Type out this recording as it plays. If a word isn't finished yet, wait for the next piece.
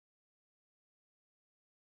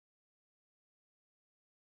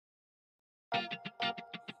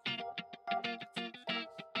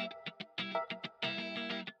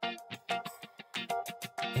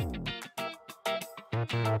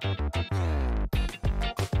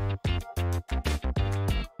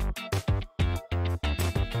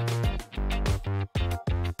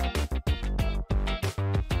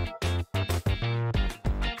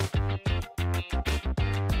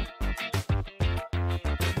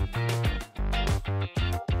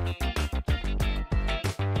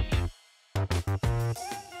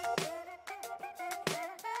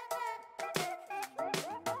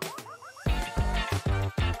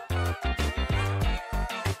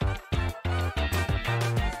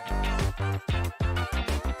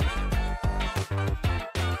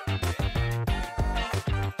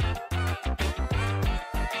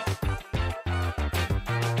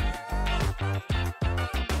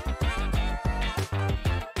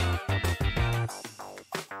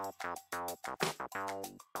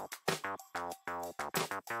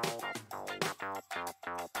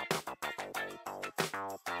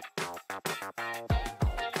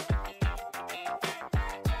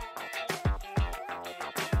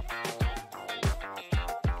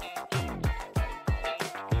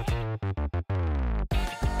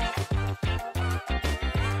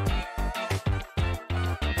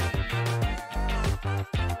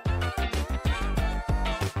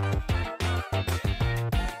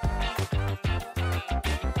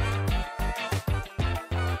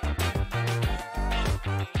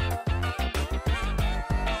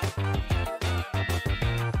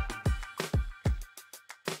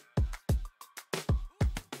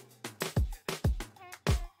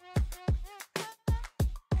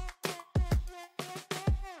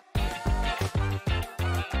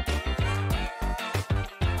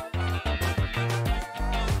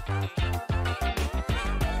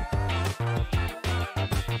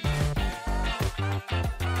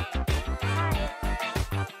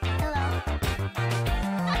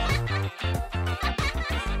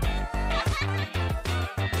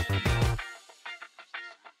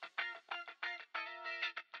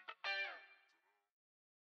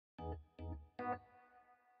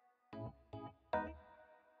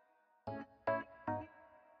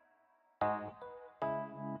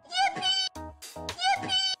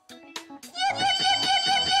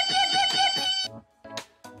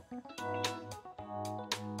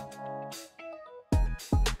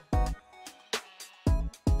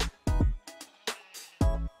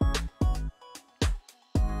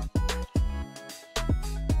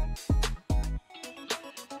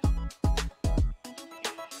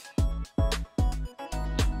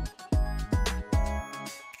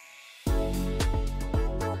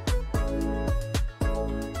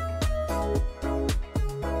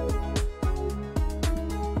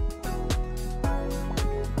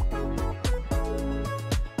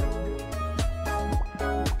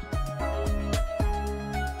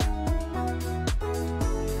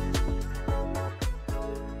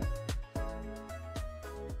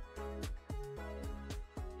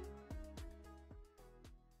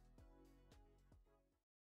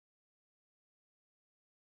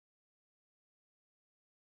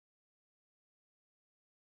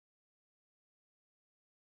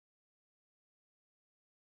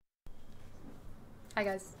Hi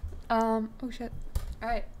guys. Oh shit.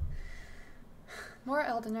 Alright. More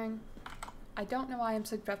Elden Ring. I don't know why I'm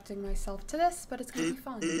subjecting myself to this, but it's gonna be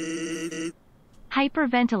fun.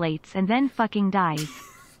 Hyperventilates and then fucking dies.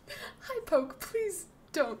 Hi Poke, please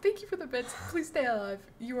don't. Thank you for the bits. Please stay alive.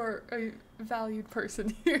 You are a valued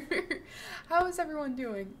person here. How is everyone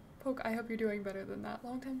doing? Poke, I hope you're doing better than that.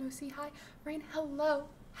 Long time no see. Hi. Rain, hello.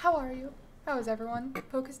 How are you? How is everyone?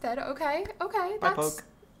 Poke is dead. Okay, okay. Bye, Poke.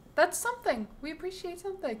 That's something. We appreciate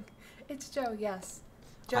something. It's Joe, yes.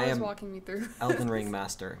 Joe is walking me through Elden Ring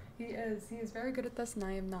master. He is. He is very good at this, and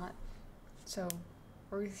I am not. So,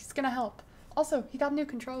 he's gonna help. Also, he got a new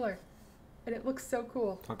controller, and it looks so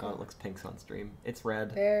cool. Oh god, it looks pink on stream. It's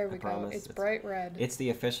red. There we I go. promise. It's bright red. It's the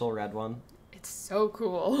official red one. It's so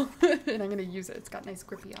cool. And I'm gonna use it. It's got nice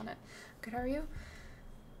grippy on it. Good, how are you?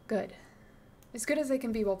 Good. As good as they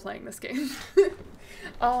can be while playing this game.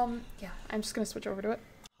 Yeah, I'm just gonna switch over to it.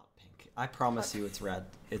 Hot pink. I promise you it's red.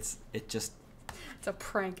 It's a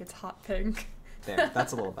prank. It's hot pink. There,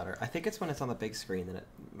 that's a little better. I think it's when it's on the big screen that it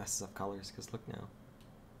messes up colors, because look now.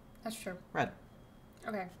 That's true. Red.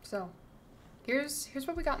 Okay, so here's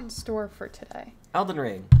what we got in store for today. Elden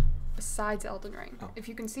Ring. Besides Elden Ring. Oh. If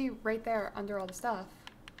you can see right there under all the stuff.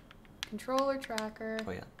 Controller tracker.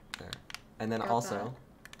 Oh yeah, there. And then Got also... that.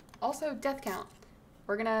 Also, death count.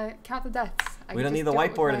 We're gonna count the deaths. We don't need the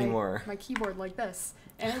whiteboard anymore. My keyboard like this,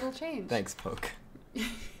 and it'll change. Thanks, Poke.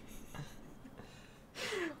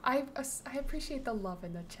 I appreciate the love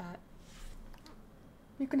in the chat.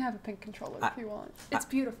 You can have a pink controller if you want. It's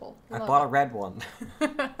beautiful. I bought a red one.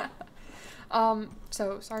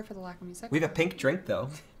 So sorry for the lack of music. We have a pink drink though.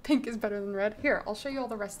 Pink is better than red. Here, I'll show you all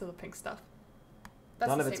the rest of the pink stuff. That's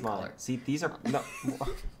None the of it's same mine. color. See, these are no.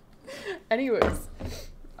 Anyways,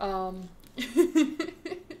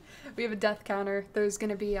 we have a death counter. There's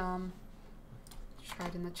gonna be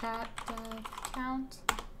tried in the chat death count.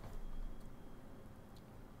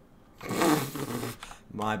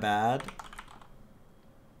 My bad.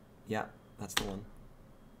 Yeah, that's the one.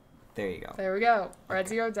 There you go. There we go. We're at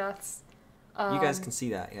Okay. 0 deaths. You guys can see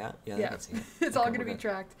that, yeah? Yeah, they Yeah, can see it. it's all Okay, gonna we're be good.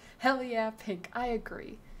 tracked. Hell yeah, pink. I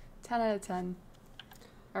agree. 10 out of 10.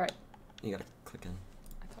 All right. You gotta click in.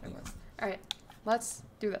 I thought it was. All right. Let's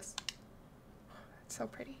do this. It's so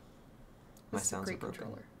pretty. My This is a sounds are great broken.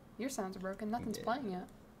 controller. Your sounds are broken. Nothing's Yeah. playing yet.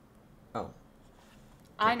 Oh.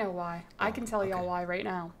 I know why. I Oh, can tell y'all okay. why right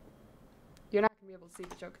now. You're not gonna be able to see,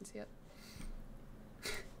 but Joe can see it.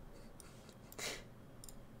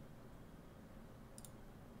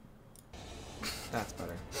 That's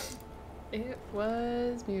better. It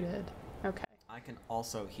was muted. Okay. I can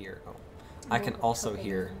also hear. Oh. I can Well, also purple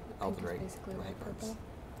hear then. Pink Elden is Ring. basically in my like headphones. purple.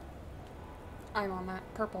 I'm on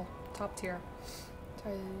that. Purple. Top tier.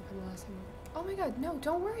 Sorry, I didn't come last time. Oh my god, no,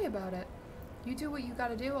 don't worry about it. You do what you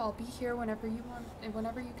gotta do. I'll be here whenever you want and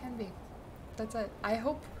whenever you can be. That's it. I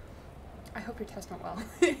hope your test went well.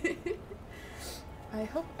 I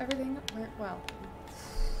hope everything went well.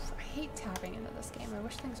 I hate tapping into this game. I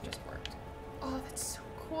wish things just worked. Oh, that's so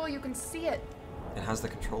cool. You can see it. And how's the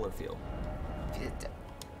controller feel?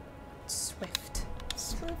 Swift.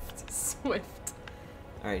 Swift.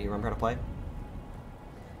 Alright, you remember how to play?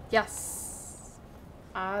 Yes.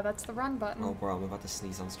 That's the run button. Oh, bro, I'm about to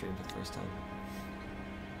sneeze on stream for the first time.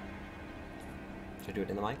 Should I do it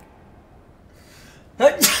in the mic?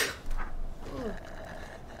 Ugh.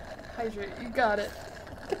 Hydrate. You got it.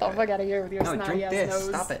 Get the fuck out of here with your No, snotty drink ass this. nose.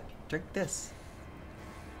 Stop it. Drink this.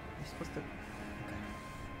 You're supposed to.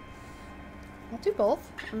 I'll do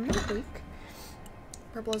both. I'm not weak.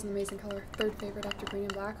 Purple is an amazing color. Third favorite after green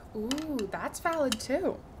and black. Ooh, that's valid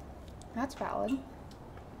too. That's valid.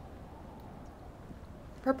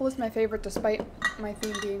 Purple is my favorite despite my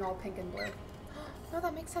theme being all pink and blue. No,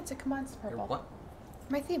 that makes sense. It combines the Your purple. what?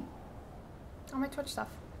 My theme. On my Twitch stuff.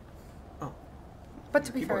 Oh. But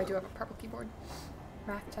to Your be fair, I keyboard. do have a purple keyboard.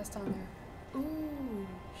 Math test on there. Ooh,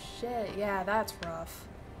 shit. Yeah, that's rough.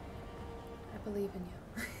 I believe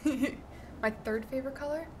in you. My third favorite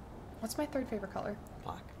color? What's my third favorite color?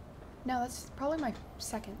 Black. No, that's probably my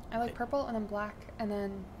second. I like purple and then black and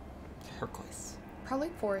then Turquoise. probably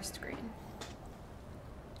forest green.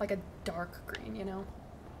 Like a dark green, you know?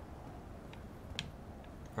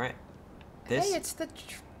 Alright. This Hey, it's the...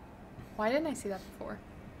 Why didn't I see that before?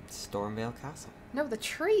 Stormvale Castle. No, the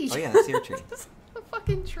tree! Oh yeah, that's your tree. This is the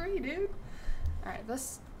fucking tree, dude. Alright,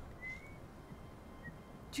 this...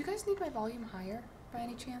 Do you guys need my volume higher, by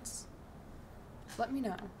any chance? Let me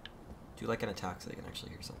know. Do like an attack so they can actually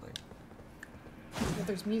hear something. If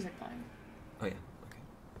there's music playing. Oh yeah,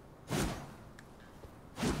 okay.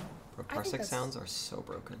 Bro, I think parsec that's- sounds are so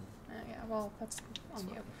broken. Yeah, well, that's on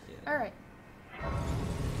you. Yeah. Alright.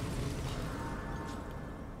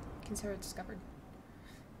 Consider it discovered.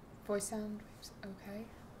 Voice sound waves, okay.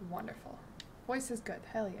 Wonderful. Voice is good,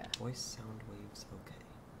 hell yeah. Voice sound waves, okay.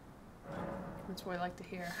 That's what I like to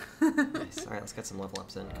hear. Nice. Alright, let's get some level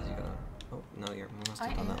ups in because you gotta. Oh, no, you must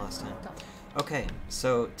have done that last time. Done. Okay,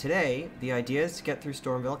 so today the idea is to get through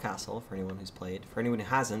Stormvale Castle for anyone who's played. For anyone who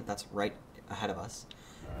hasn't, that's right ahead of us.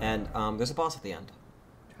 And there's a boss at the end.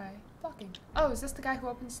 Try blocking. Oh, is this the guy who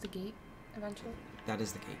opens the gate eventually? That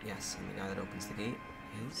is the gate, yes. And the guy that opens the gate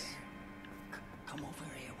is. Come over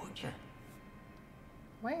here, would you?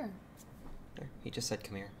 Where? There. He just said,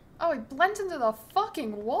 "Come here." Oh, he blends into the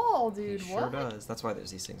fucking wall, dude. He sure what? does. That's why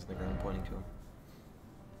there's these things on the ground pointing to him.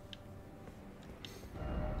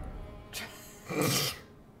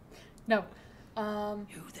 No.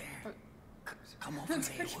 You there? Come over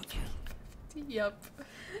here, would you? Yep.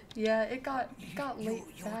 Yeah, it got late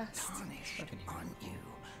You're fast. tarnished, aren't you?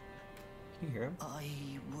 Can you hear him? I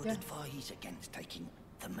would Yeah. advise against taking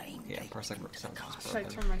the main Yeah, gate parsec into the sounds just castle. Should I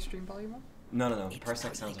broken. turn my stream volume up? No, no, no. It's Parsec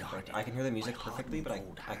totally sounds are correct. guarded I can hear the music by perfectly, but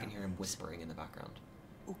hardened I can hear him gold whispering in the background.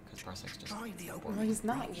 Because Parsec's just. Try the open Well, boring. he's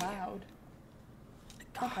not right here. loud.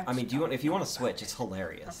 The Okay. I mean, do you want if you want to guards switch? It's Oh,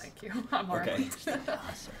 hilarious. thank you. I'm alright. Okay. know the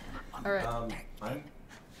castle Alright. I'm.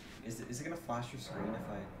 Is it gonna flash your screen if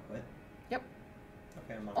I quit? Yep.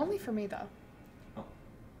 Okay, I'm not. Only for me, though. Oh,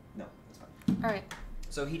 no, that's fine. Alright.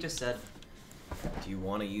 So he just said, "Do you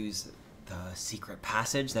want to use the secret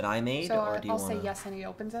passage that I made, So or do you I'll want say yes and he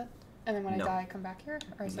opens it. And then when No. I die, I come back here?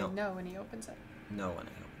 Or I say No. no and he opens it. No one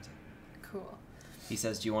opens it. Cool. He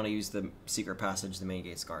says, "Do you want to use the secret passage? The main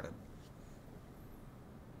gate's guarded."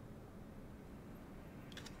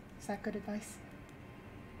 that good advice?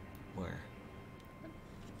 Where?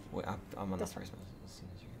 Wait, I'm on the This first one. As soon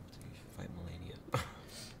as you're able to fight Melania.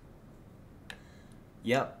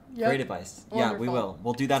 Yep. Great advice. Yeah, we Wonderful. will.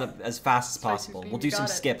 We'll do that as fast as Spicy possible. speed, We'll you do some got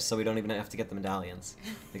it. skips so we don't even have to get the medallions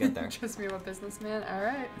to get there. Trust me, I'm a businessman. All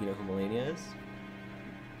right. You know who Melania is?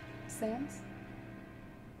 Sans?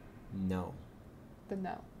 No. The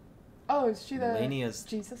no. Oh, is she the Melania is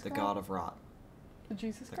Jesus the girl? god of rot. The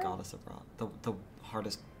Jesus The girl? goddess of rot. The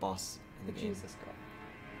hardest boss in The the game. Jesus girl.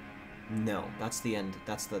 No, that's the end.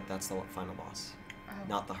 That's the final boss. Oh.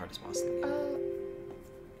 Not the hardest boss in the game.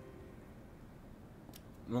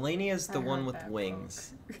 Melania is I the heard one with that,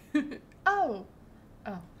 wings. folks. Oh.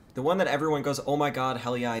 Oh. The one that everyone goes, "Oh my god,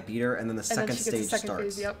 hell yeah, I beat her," and then the And second then she stage gets the second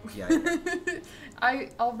starts. phase, yep. Yeah.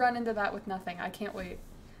 I'll run into that with nothing. I can't wait.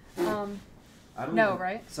 I don't No, even-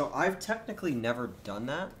 right? So I've technically never done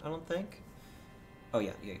that. I don't think. Oh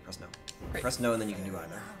yeah, you press no. Great. Press no, and then you can do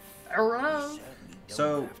either. Around. Certainly don't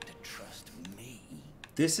So- have to trust me.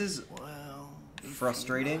 This is Well, if you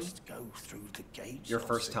frustrating must go through the gates, your I'll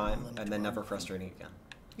first signal time, them and to then never open. frustrating again.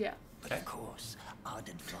 Yeah. But of course, I'd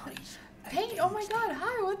advise. Hey, oh my god,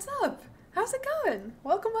 hi, what's up? How's it going?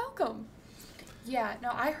 Welcome, welcome. Yeah,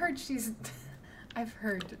 no, I heard she's... I've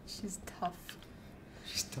heard she's tough.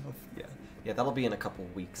 She's tough. Yeah. Yeah, that'll be in a couple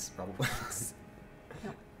weeks, probably.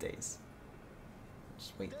 Yep. Days.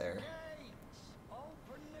 Just wait there.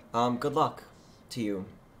 Good luck to you.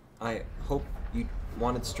 I hope you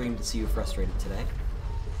wanted stream to see you frustrated today,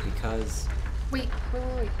 because... Wait.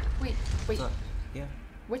 What's up? Yeah.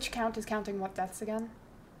 Which count is counting what deaths again?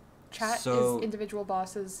 Chat So- is individual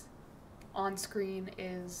bosses. On screen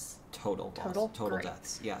is... Total Great.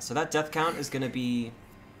 deaths. Yeah, so that death count is going to be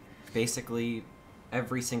basically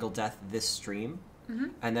every single death this stream,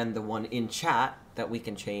 and then the one in chat that we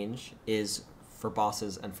can change is for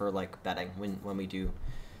bosses and for like betting when we do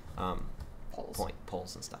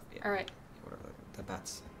polls and stuff. Yeah. Alright. Whatever the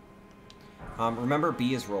bets. Remember,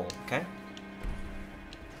 B is roll. Okay.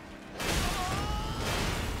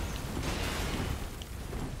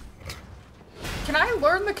 Can I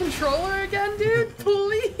learn the controller again, dude?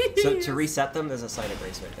 Please! So to reset them, there's a side of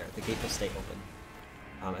grace right there. The gate will stay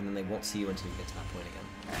open, and then they won't see you until you get to that point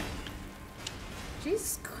again.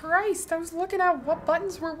 Jesus Christ, I was looking at what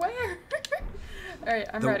buttons were where. Alright,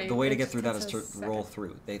 I'm ready. The way to It get just through that takes is a to second. roll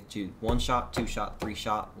through. They do 1 shot, 2 shot, 3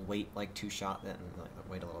 shot, wait like 2 shot, then like,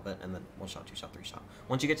 wait a little bit, and then 1 shot, 2 shot, 3 shot.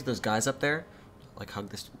 Once you get to those guys up there, like hug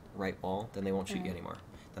this right wall, then they won't shoot you anymore.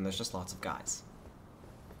 Then there's just lots of guys.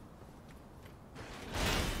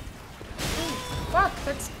 Fuck,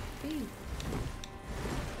 that's B.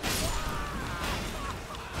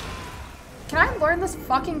 Can I learn this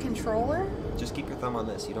fucking controller? Just keep your thumb on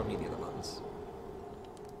this. You don't need the other buttons.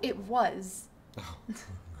 It was. Oh.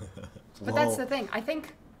 But that's the thing. I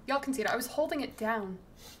think y'all can see it. I was holding it down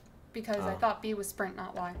because I Oh. thought B was sprint,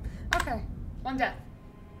 not Y. Okay, 1 death.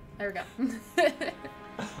 There we go.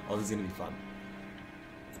 Oh, this is gonna be fun.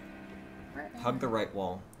 Where am Hug I? the right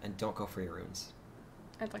wall and don't go for your runes.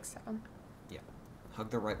 I'd like 7. Yeah. Hug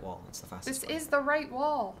the right wall. It's the fastest This way. is the right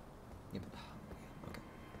wall. Yeah, but, yeah,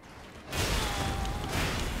 okay.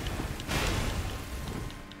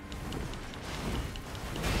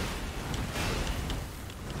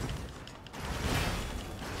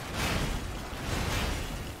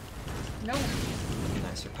 No.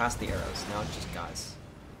 Nice. You're past the arrows. Now it's just guys.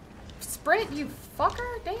 Sprint, you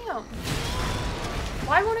fucker? Damn.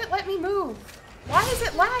 Why won't it let me move? Why is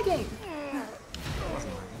it lagging? It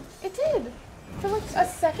wasn't lagging. It did. For like a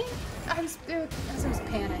second, I was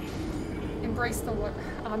panicked. Embrace the what?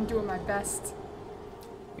 I'm doing my best.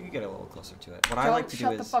 You can get a little closer to it. What I Don't like to do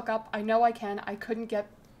shut is... the fuck up. I know I can. I couldn't get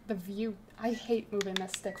the view. I hate moving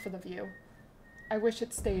this stick for the view. I wish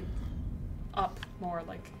it stayed up more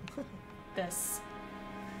like this.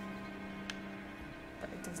 But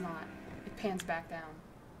it does not. It pans back down.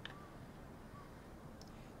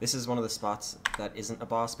 This is one of the spots that isn't a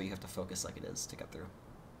boss, but you have to focus like it is to get through.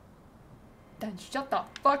 Then shut the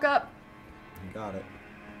fuck up. You got it.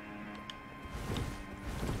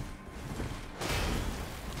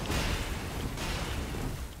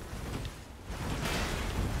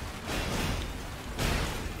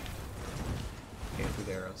 Okay, through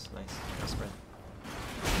the arrows. Nice. Now sprint.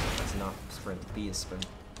 That's not sprint. B is sprint.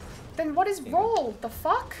 Then what is Yeah. roll? The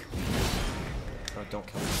fuck? Oh, don't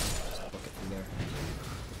kill me. Just look it through there.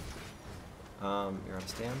 You're out of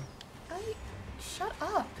stand. Shut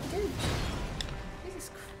up, dude.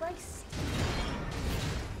 Jesus Christ.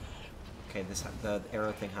 Okay, the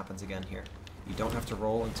arrow thing happens again here. You don't have to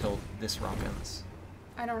roll until this rock ends.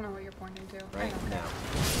 I don't know what you're pointing to. I Right don't now. care.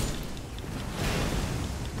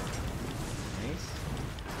 Nice.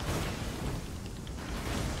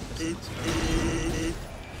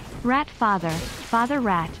 Rat father, father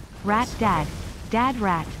rat, rat dad, dad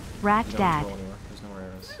rat, rat dad. There's no more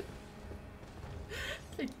arrows.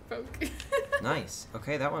 Big poke. Nice.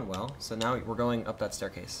 Okay, that went well. So now we're going up that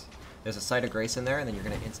staircase. There's a site of grace in there, and then you're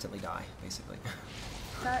gonna instantly die, basically.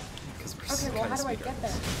 That... 'Cause we're Okay, well, kinda how do I get speedrunners.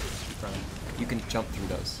 there? Keep running. You can jump through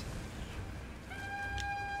those.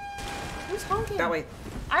 Who's honking? That way.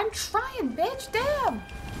 I'm trying, bitch. Damn.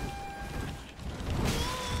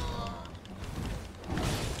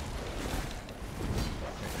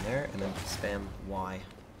 Right in there, and then spam Y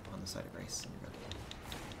on the side of grace, and you're good.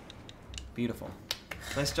 Beautiful.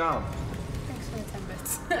 Nice job. Thanks for the 10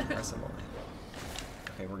 bits. Press them all.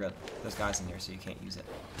 Okay, we're good. There's guys in here, so you can't use it.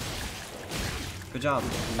 Good job. You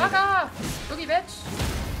made Fuck it. off, boogie bitch.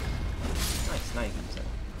 Nice, now you can use it.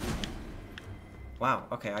 Wow,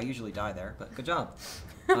 okay, I usually die there, but good job.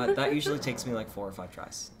 That usually takes me like 4 or 5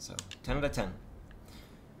 tries, so 10 out of 10.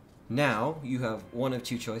 Now, you have one of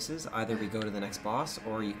two choices. Either we go to the next boss,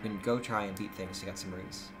 or you can go try and beat things to get some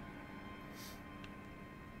runes.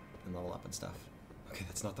 And level up and stuff. Okay,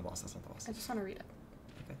 that's not the boss, that's not the boss. I just want to read it.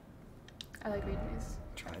 Okay. I like reading these.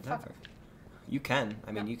 Try it Fuck. never. You can.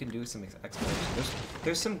 I mean, you can do some exploration.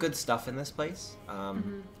 There's some good stuff in this place.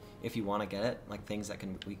 If you want to get it, like things that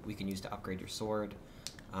we can use to upgrade your sword.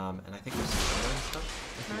 And I think there's some other stuff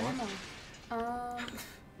if you want.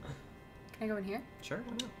 Can I go in here? Sure,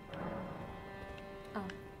 why not? Oh,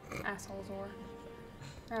 assholes or.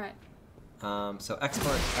 All right. So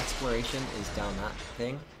exploration is down that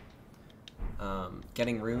thing.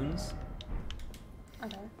 Getting runes.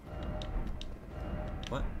 Okay.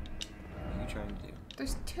 What are you trying to do?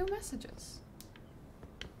 There's 2 messages.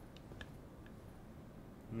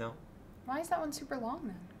 No, Why is that one super long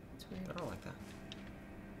then? That's I weird. don't like that.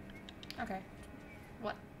 Okay.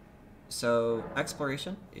 What? So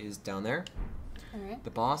exploration is down there. All right. The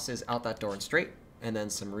boss is out that door and straight, and then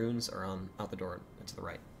some runes are out the door and to the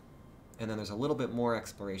right. And then there's a little bit more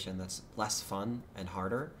exploration that's less fun and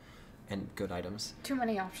harder, and good items. Too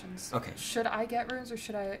many options. Okay. Should I get runes or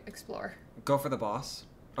should I explore? Go for the boss.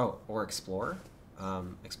 Oh, or explore.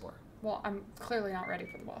 Explore. Well, I'm clearly not ready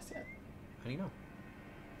for the boss yet. How do you know?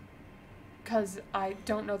 Because I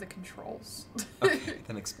don't know the controls. Okay,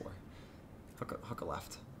 then explore. Hook a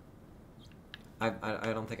left. I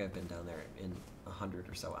don't think I've been down there in 100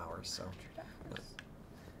 or so hours, so.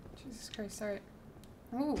 Jesus Christ, alright.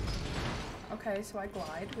 Ooh. Okay, so I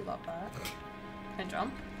glide. We love that. Can I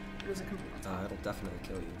jump? Or does it complete? It'll definitely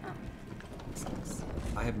kill you. Oh. Sucks.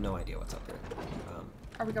 I have no idea what's up there.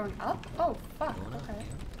 Are we going up? Oh, fuck. Going up, Okay.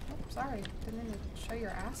 yeah. Oh, sorry. Didn't mean to show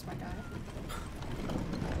your ass, my guy.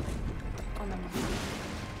 Oh, no.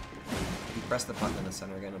 If you press the button in the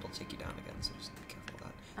center again, it'll take you down again, so just be careful of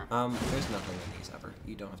that. There's nothing in these ever.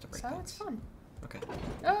 You don't have to break So things. it's fun. Okay.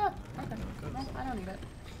 Ah! Okay. There it goes. Well, I don't need it.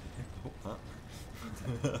 Oh, huh.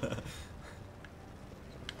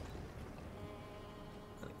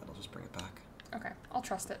 I think that'll just bring it back. Okay. I'll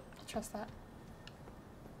trust it. I'll trust that.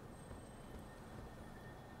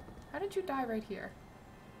 How did you die right here?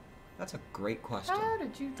 That's a great question. How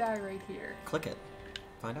did you die right here? Click it.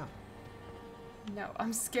 Find out. No,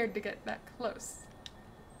 I'm scared to get that close.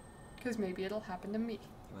 Because maybe it'll happen to me.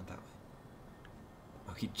 He went that way.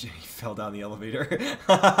 Oh, he fell down the elevator.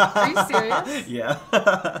 Are you serious? Yeah.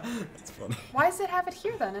 That's funny. Why does it have it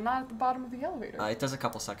here then and not at the bottom of the elevator? It does a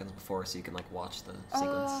couple seconds before, so you can like watch the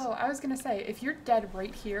sequence. Oh, I was gonna say, if you're dead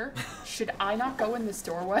right here, should I not go in this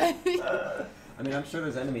doorway? I mean, I'm sure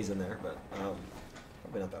there's enemies in there, but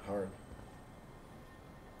probably not that hard.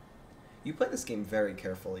 You play this game very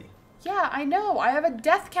carefully. Yeah, I know. I have a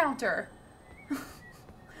death counter.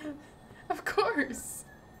 Of course.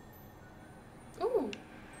 Ooh.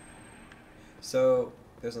 So,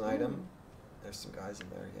 there's an item. There's some guys in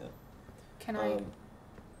there, yeah. Can I?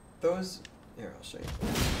 Those... Here, I'll show you.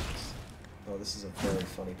 Oh, this is a very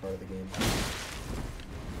funny part of the game.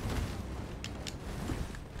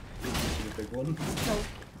 See the big one? Nope.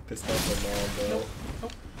 Pissed off my mom, bro. Nope.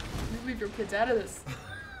 Nope. You leave your kids out of this.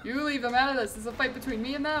 You leave them out of this. It's a fight between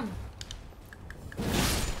me and them.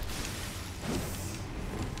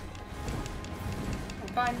 I'm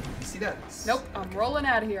fine. You see that? Nope. I'm rolling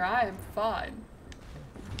out of here. I am fine.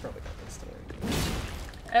 Probably got this story.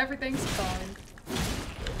 Everything's fine.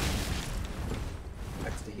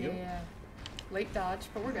 Next to heal. Yeah. Late dodge,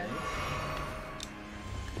 but we're good.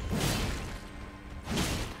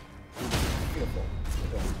 Beautiful.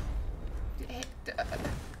 Eh,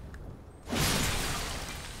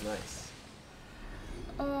 Nice.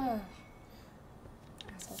 Oh.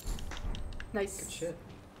 Asshole. Nice. Good shit.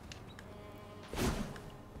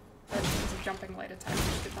 That was a jumping light attack,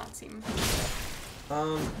 which did not seem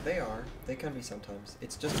They are. They can be sometimes.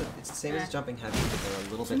 It's just it's the same as jumping heavy, but they're a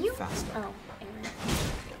little Can bit you? faster. Oh, anyway.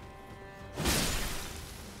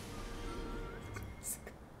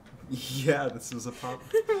 Yeah, this was a pop.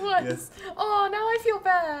 It was. Yes. Oh, now I feel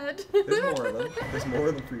bad. There's more of them. There's more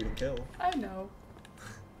of them for you to kill. I know.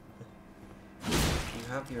 You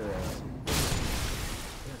have your.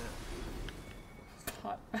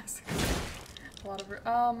 Pot massacre. A lot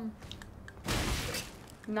of.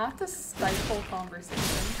 Not to stifle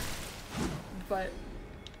conversation, but.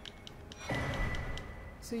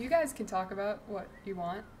 So you guys can talk about what you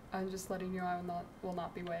want. I'm just letting you know I will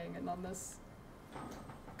not be weighing in on this.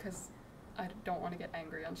 Because I don't want to get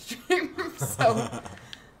angry on stream, so.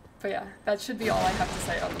 But yeah, that should be all I have to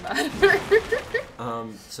say on the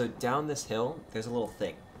matter. So down this hill, there's a little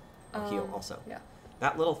thing. A heel also. Yeah.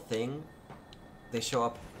 That little thing, they show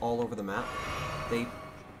up all over the map. They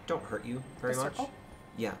don't hurt you very much. Circle?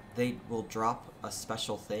 Yeah, they will drop a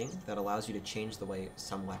special thing that allows you to change the way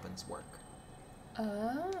some weapons work.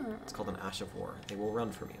 Oh. It's called an Ash of War. They will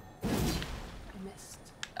run from you. I missed.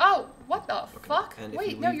 Oh, what the fuck? And Wait,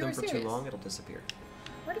 if you no, leave you them were for serious. too long, it'll disappear.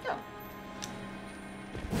 Where'd it go?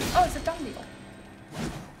 Oh, it's a dung beetle.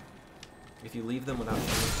 If you leave them without killing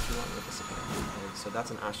them for too long, it'll disappear. Okay, so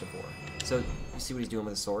that's an Ash of War. So you see what he's doing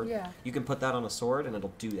with his sword? Yeah. You can put that on a sword and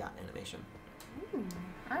it'll do that animation. Ooh,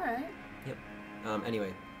 alright. Yep.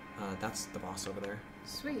 Anyway, that's the boss over there.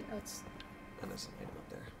 Sweet, that's... And there's an item up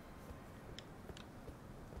there.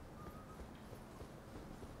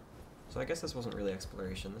 So I guess this wasn't really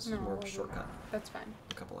exploration. This is more of a shortcut. That's fine.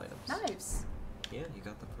 A couple items. Knives. Yeah, you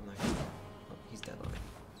got them from that guy. Oh, he's dead already.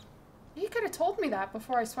 You could have told me that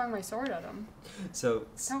before I swung my sword at him. So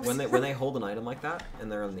That when was- they hold an item like that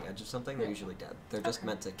and they're on the edge of something, they're Yeah. usually dead. They're just Okay.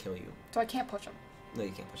 meant to kill you. So I can't push him. No,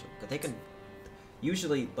 you can't push them. But they can.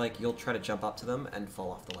 Usually, like, you'll try to jump up to them and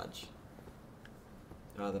fall off the ledge.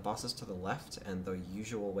 The boss is to the left, and the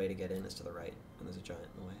usual way to get in is to the right. And there's a giant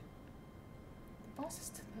in the way. The boss is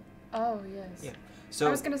to the... Oh, yes. Yeah. So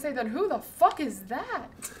I was gonna say, then who the fuck is that?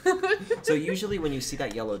 so usually when you see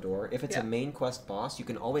that yellow door, if it's Yeah. a main quest boss, you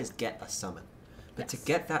can always get a summon. But to Yes.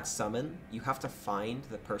 get that summon, you have to find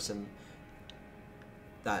the person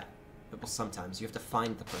that... Well, sometimes you have to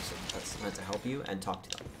find the person that's meant to help you and talk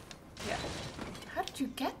to them. Yeah. How did you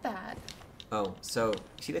get that? Oh, so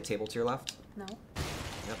you see the table to your left? No.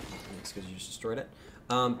 Yep, it's because you just destroyed it.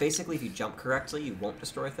 Basically, if you jump correctly, you won't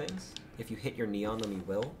destroy things. If you hit your knee on them, you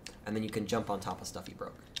will. And then you can jump on top of stuff you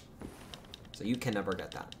broke. So you can never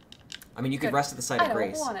get that. I mean, you could Good. rest at the site I of don't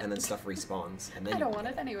grace, want it. and then stuff respawns. And then I you don't can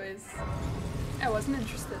want get it anyways. I wasn't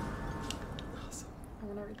interested. Awesome. I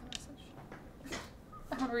want to read the message.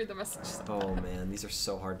 I want to read the message. So Oh bad. man, these are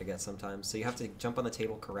so hard to get sometimes. So you have to jump on the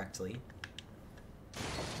table correctly.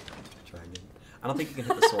 Dragon. I don't think you can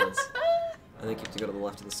hit the swords. I think you have to go to the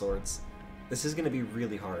left of the swords. This is going to be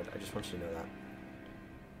really hard. I just want you to know that.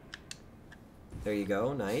 There you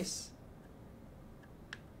go. Nice.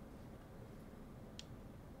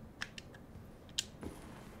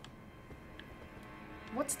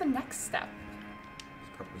 What's the next step?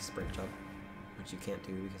 It's probably sprint jump, which you can't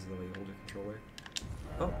do because of the way you hold your controller.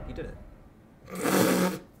 Oh, you did it.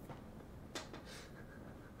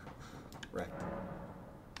 Right.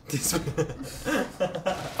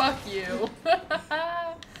 Fuck you.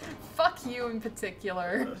 Fuck you in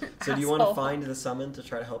particular. So do you want to asshole. find the summon to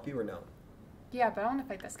try to help you or no? Yeah, but I want to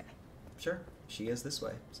fight this guy. Sure. She is this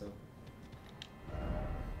way, so.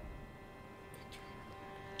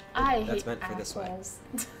 I That's hate meant for this way. assholes.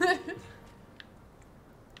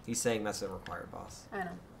 He's saying that's a required boss. I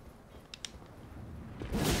know.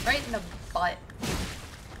 Right in the butt.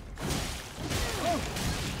 Oh,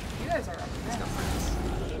 you guys are up He's there. got fires.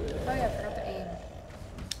 Oh yeah, I forgot to aim.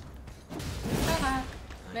 Haha.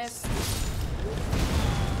 Missed.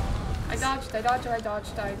 I dodged, I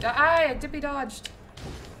dippy dodged.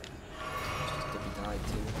 Dippy died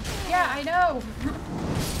too. Yeah, I know.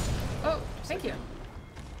 Oh, thank you.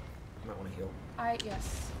 You might want to heal. Yes.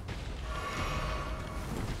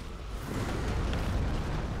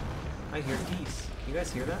 I hear geese. You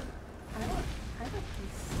guys hear that? I like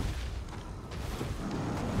these.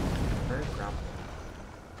 Very grapple.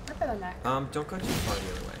 Rip of the neck. Don't go too far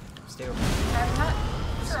the other way. Stay over here. I'm not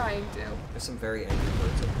trying to. There's some very angry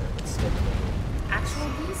birds over there that still kill you. Actual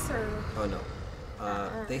geese or? Oh no.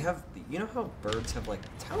 They have. You know how birds have like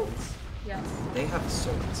talons? Yes. They have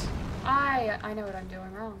swords. I know what I'm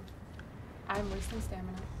doing wrong. I'm wasting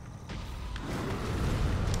stamina.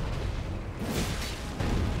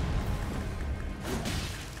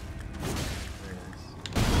 Very nice.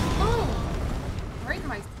 Oh! Right in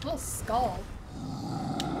my little skull.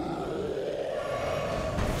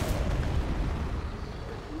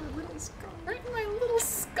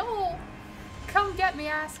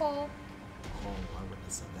 asshole. Oh, I wouldn't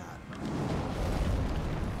have said that.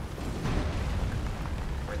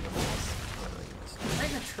 Right in the balls. Oh, no, you missed.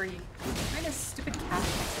 Right in a tree. Right in a stupid cat.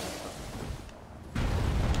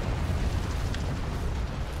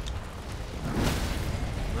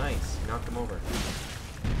 Nice. You knocked him over.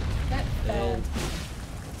 Get felled. And...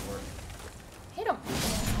 Hit him.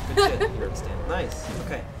 Good shit. You understand. Nice.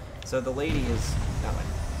 Okay. So the lady is that way.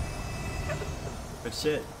 Good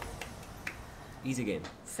shit. Easy game.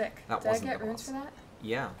 Sick. That Did I wasn't get the runes boss. for that?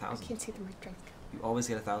 Yeah, I 1,000. can't see through my drink. You always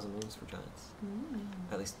get 1,000 runes for giants.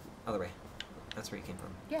 Mm. At least, other way. That's where you came from.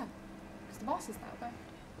 Yeah. Because the boss is that way.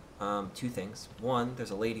 Two things. One,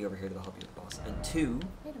 there's a lady over here that'll help you with the boss. And two,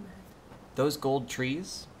 Wait a minute. those gold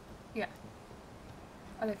trees, Yeah.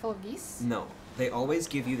 Are they full of geese? no, they always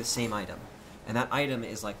give you the same item. And that item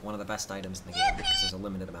is like one of the best items in the game because there's a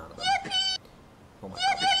limited amount of them. Oh my god.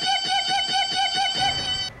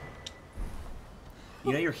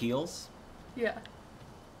 You know your heals? Yeah.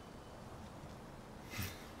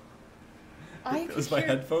 I It was could my hear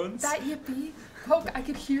headphones? that yippee poke I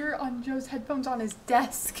could hear on Joe's headphones on his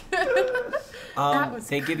desk. That was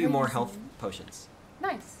they give you more crazy. health potions.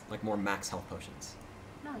 Nice. Like more max health potions.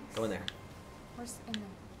 Nice. Go in there. Where's in there?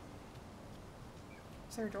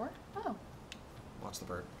 Is there a door? Oh. Watch the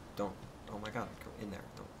bird. Don't. Oh my god. Go in there.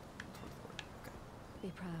 Don't. Towards the bird. Okay. Be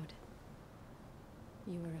proud.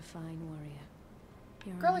 You were a fine warrior.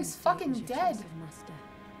 Your Girl, own he's fate fucking was your dead. choice of master.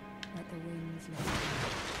 Let the winds lift you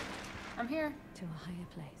I'm here. to a higher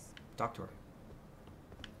place. Talk to her.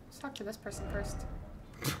 Let's talk to this person first.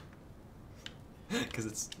 Because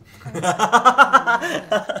it's.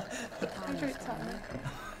 Hydrate time.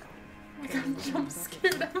 Oh my god, I'm jump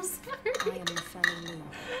scared. I'm I sorry. am felling you.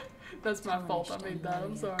 That's my fault. I made that.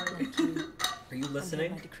 I'm sorry. Like you, Are you and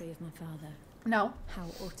listening? by decree of my father. No. How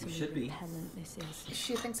utterly should be. repellent this is.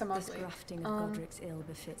 She thinks I'm This ugly. grafting of Godric's ill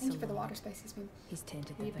befits Thank a you for the lord. water spices, bean. He's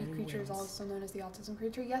tainted The the yippee very creature is winds. also known as the autism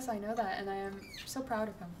creature. Yes, I know that, and I am so proud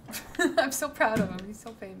of him. I'm so proud of him. He's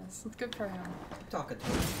so famous. It's good for him. Keep talking to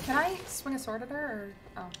her. Can I swing a sword at her, or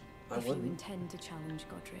oh, I If you wouldn't. intend to challenge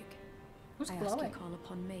Godric, who's I ask you glowing? call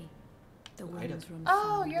upon me. The Item. winds run Oh,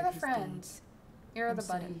 foul you're with the his friend. deeds. You're the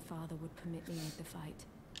Uncertain buddy. father would permit me with the fight.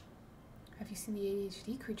 Have you seen the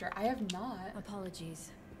ADHD creature? I have not. Apologies.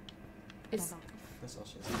 It's. That's all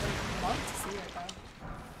she has. I'd love to see it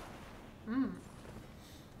though. Hmm.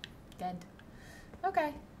 Dead.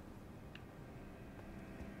 Okay.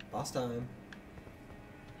 Boss time.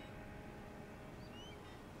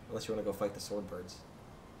 Unless you want to go fight the sword birds.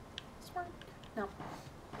 Sword. No.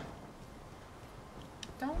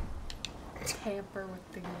 Don't tamper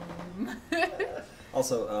with the game.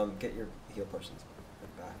 Also, get your heal potions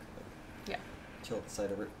back. Like, Yeah. chill at the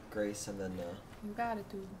side of Grace, and then You gotta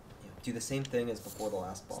do. yeah, do the same thing as before the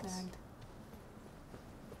last boss. Snagged.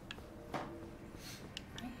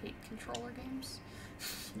 I hate controller games.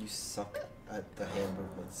 You suck at the hand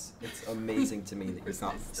movements. It's amazing to me that you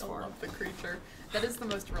got I this still far. love the creature. That is the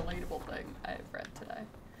most relatable thing I've read today.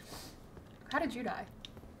 How did you die?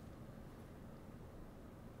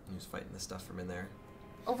 He was fighting the stuff from in there.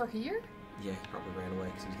 Over here? Yeah, he probably ran away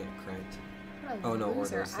because he was getting cranked. What a Oh, no, or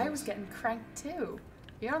loser. those I was things. getting cranked too.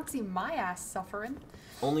 You don't see my ass suffering.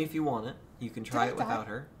 Only if you want it. You can try I it without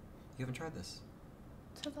die? her. You haven't tried this.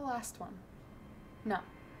 To the last one. No.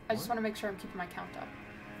 I just What? want to make sure I'm keeping my count up.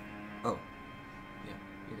 Oh. Yeah,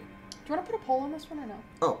 you did. Do you want to put a poll on this one or no?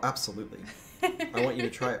 Oh, absolutely. I want you to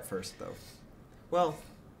try it first, though. Well,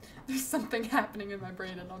 There's something happening in my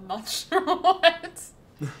brain and I'm not sure what.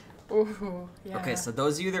 Ooh, yeah. okay, so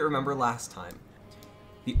those of you that remember last time,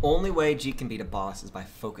 the only way G can beat a boss is by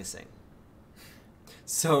focusing.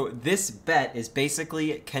 So this bet is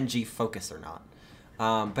basically, can G focus or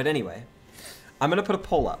not? But anyway, I'm going to put a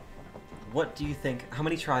poll up. What do you think, how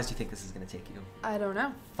many tries do you think this is going to take you? I don't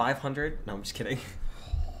know. 500? No, I'm just kidding.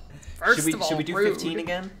 First should of all, we do rude. 15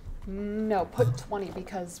 again? No, put 20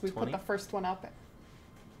 because we 20? put the first one up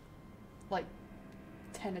like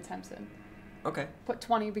 10 attempts in. Okay. Put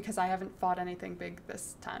 20 because I haven't fought anything big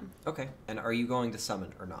this time. Okay. And are you going to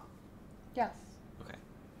summon or not? Yes. Okay.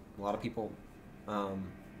 A lot of people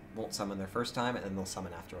won't summon their first time, and then they'll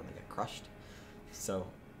summon after when they get crushed. So,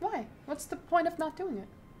 Why? What's the point of not doing it?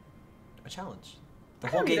 a challenge. I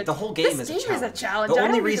don't need The whole game this is a game is a challenge. challenge. The I only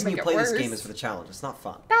don't need to reason you make it play this worse. game is for the challenge. It's not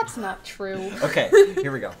fun. That's not true. Okay,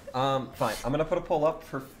 here we go. Fine. I'm gonna put a poll up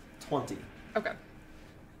for 20. Okay.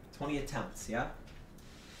 20 attempts, yeah?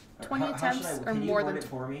 20 attempts or can more you word than it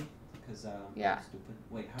for me? Because Yeah. I'm stupid.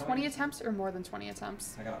 Wait, how do 20 I- attempts or more than 20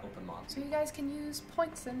 attempts. I gotta open mod. So you guys can use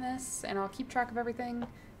points in this, and I'll keep track of everything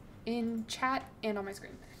in chat and on my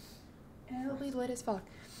screen. And it'll be lit as fuck.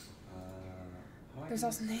 There's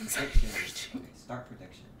also names. Predictions. Okay, start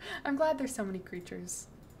prediction. I'm glad there's so many creatures.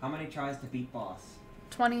 How many tries to beat boss?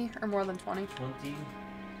 20 or more than 20.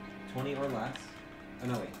 20 or less. Oh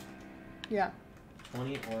no, wait. Yeah.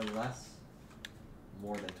 20 or less.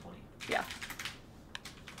 More than 20. Yeah.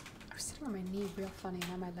 I was sitting on my knee real funny.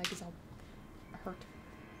 Now my leg is all hurt.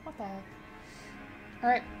 What the heck?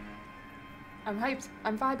 Alright. I'm hyped.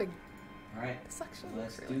 I'm vibing. Alright. This actually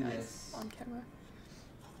Let's looks really do nice this. on camera.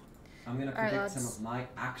 I'm gonna Alright, predict some lads. of my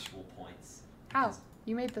actual points. Ow. Because-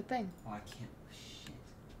 You made the thing. Oh, I can't. Shit.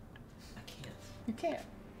 I can't. You can't.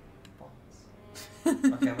 Balls.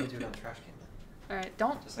 Okay, I'm gonna do it on trash can then. Alright,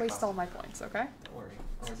 don't Just like waste last all time. my points, okay? Don't worry.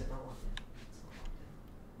 Oh, is it not locked in? It's not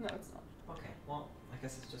locked No, it's not. in. Okay, well, I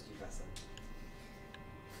guess it's just you guys then.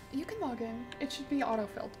 You can log in. It should be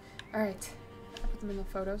auto-filled. Alright. I put them in the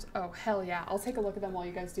photos. Oh, hell yeah. I'll take a look at them while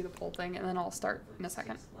you guys do the poll thing, and then I'll start in a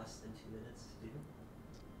second. Takes less than 2 minutes to do.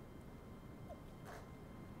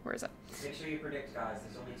 Where is it? Make sure you predict, guys.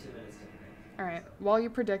 There's only 2 minutes to predict. Alright. While you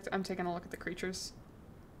predict, I'm taking a look at the creatures.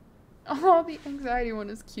 Oh, the anxiety one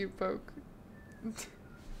is cute, Poke.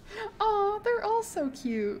 Oh, they're all so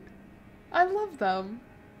cute. I love them.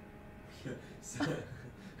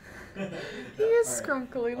 He is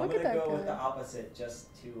scrunkly. Look at that I'm gonna go with the guy. opposite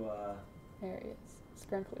just to, There he is.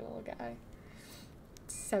 Scrunkly little guy.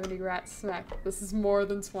 70 rat smack. This is more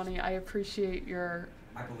than 20. I appreciate your...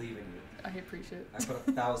 I believe in you. I appreciate I put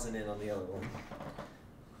 1,000 in on the other one.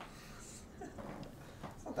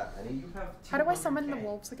 It's not that many. You have How do I summon the 200K.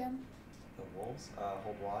 wolves again? The wolves?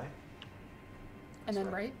 Hold Y. And then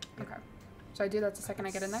That's right? right. Okay. So I do that the second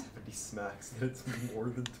I get in there? 70 smacks that it's more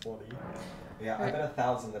than 20. Yeah, I Right. bet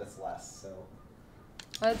 1,000 that it's less, so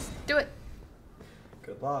Let's do it.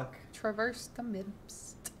 good luck. Traverse the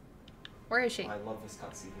midst. Where is she? I love this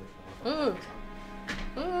cutscene. Ooh.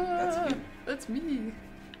 That's you. That's me.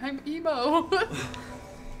 I'm emo.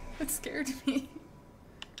 It scared me.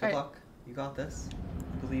 Good Alright. luck. You got this.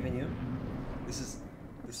 I believe in you. This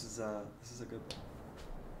is a good one.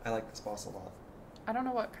 I like this boss a lot. I don't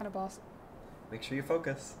know what kind of boss. Make sure you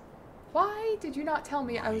focus. Why did you not tell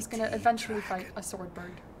me I was gonna eventually fight a sword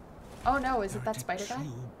bird? Oh no, is it that spider guy?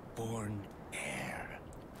 Born heir.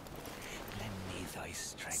 Lend me thy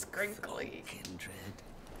strength, Scrinkly. O kindred.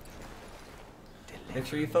 Make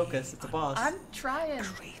sure you focus. It's a boss. I'm trying.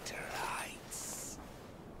 Greater heights.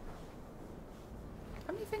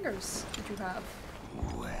 How many fingers did you have?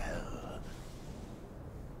 Well.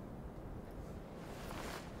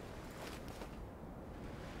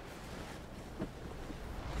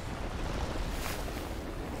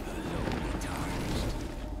 Alone tarnished.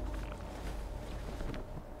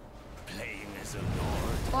 Playing as a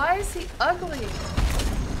lord, Why is he ugly?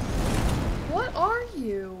 What are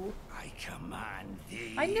you? I command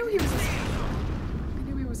thee. I knew he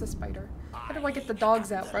was a spider. How do I get the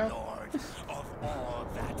dogs out, The bro? lord of all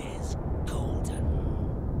that is golden.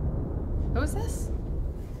 Who is this?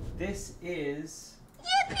 This is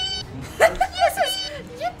This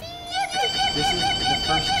is the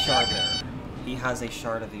first shard there. He has a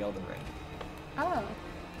shard of the Elden Ring. Oh.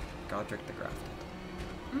 Godric the Grafted.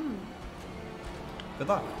 Mm. Good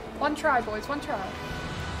luck. One try, boys. One try.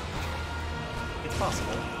 It's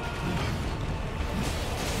possible.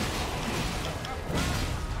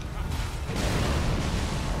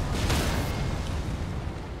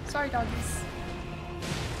 Sorry, doggies.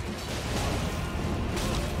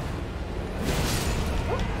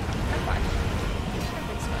 Oh, I'm fine.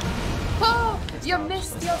 Everything's fine. Oh, you dodge,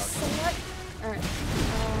 missed nice your dodge. slut. Alright.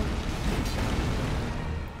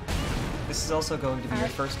 This is also going to be your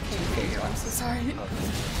first can't hear you. I'm so sorry.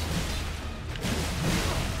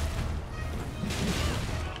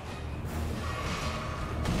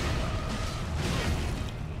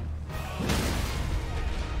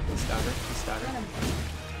 He's staggered. He's staggered. Get him.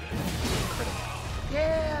 Critical.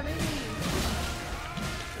 Yeah, baby.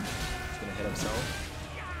 He's gonna hit himself.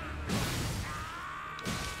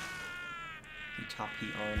 He chop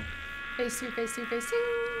heat on. Face two, face two, face two.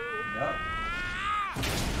 Yep.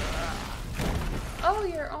 Oh,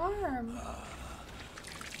 your arm.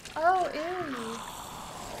 Oh, ew.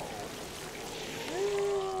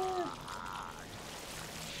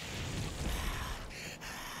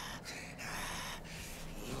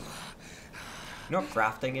 You know what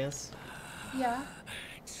grafting is? Yeah,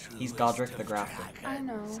 He's Godric the Grafted. I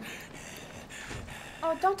know.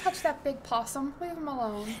 Oh, don't touch that big possum. Leave him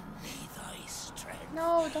alone. Lend me thy strength.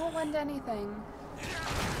 No, don't lend anything.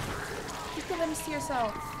 Keep your limbs to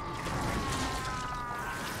yourself.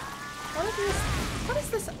 What is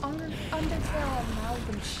this Undertale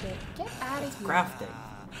amalgam shit? Get out of here. Grafting.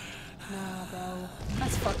 Nah, bro.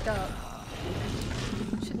 That's fucked up.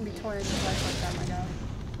 Shouldn't be toying with life like that, my guy.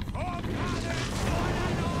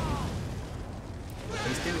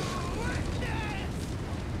 Please do.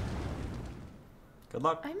 Good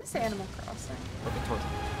luck. I miss Animal Crossing. Look at towards it.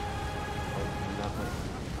 Oh, not funny.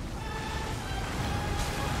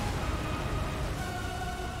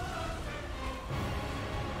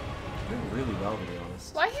 Doing really well, to be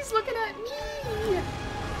honest. Why he's looking at me?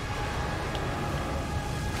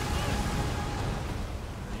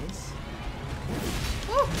 Nice.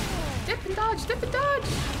 Oh, dip and dodge, dip and dodge.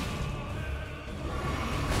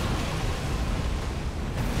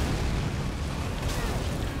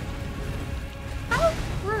 How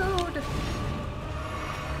rude.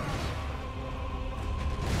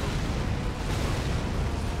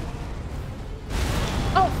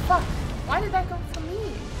 Oh, fuck. Why did that go for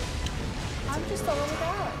me? I'm just a little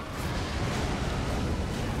guy.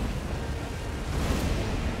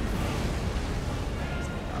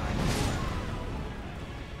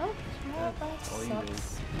 Oh, well, that All you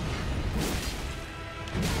sucks.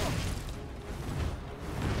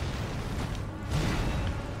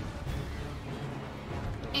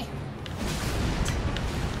 Eh.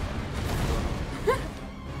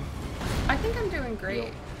 I think I'm doing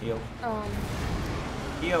great. Heal. Um,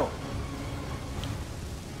 Heal.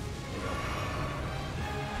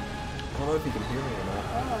 I don't know if you can hear me or not.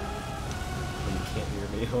 Oh, you can't hear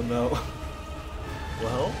me. Oh no.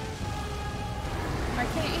 Well? I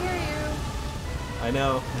can't hear you. I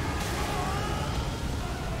know.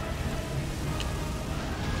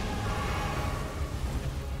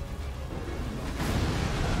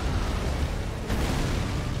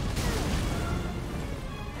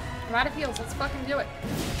 I'm out of heals. Let's fucking do it.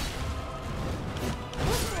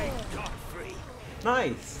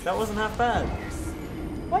 Nice. That wasn't half bad.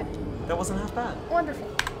 What? That wasn't half bad. Wonderful.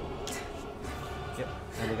 Yep.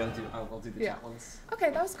 And we gotta do. I'll do the chat ones.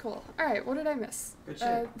 Okay, that was cool. All right, what did I miss? Good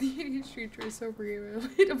shit. The 80 Street Trace so relatable.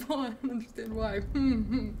 I don't understand why.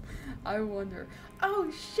 I wonder.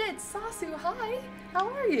 Oh shit, Sasu, hi. How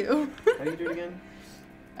are you? How do you do it again?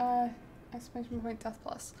 Exclamation point death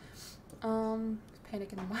plus.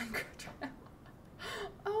 Panic in the Minecraft right now.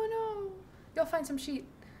 Oh no. You'll find some sheep.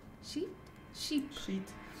 Sheep? Sheep. Sheet.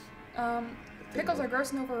 Pickles are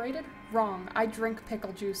gross and overrated? Wrong. I drink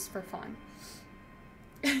pickle juice for fun.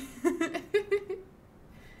 I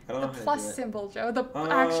don't know The how to plus do it. symbol, Joe. The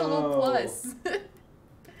actual plus.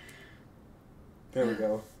 There we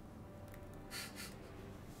go.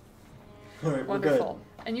 Alright, we're Wonderful.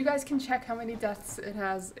 And you guys can check how many deaths it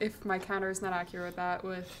has if my counter is not accurate with that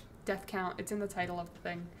with death count. It's in the title of the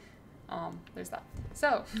thing. There's that.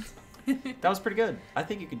 So. That was pretty good. I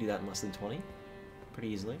think you could do that in less than 20. Pretty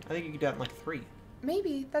easily. I think you could do that in like 3.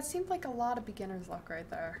 Maybe. That seemed like a lot of beginner's luck right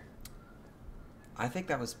there. I think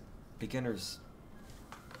that was beginner's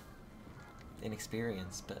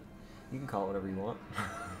inexperience, but you can call it whatever you want.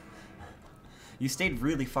 You stayed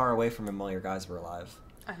really far away from him while your guys were alive.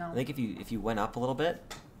 I know. I think if you went up a little bit,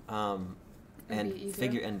 and be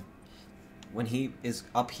easier. when he is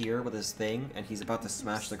up here with his thing and he's about to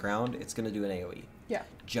smash the ground, it's gonna do an AOE. Yeah.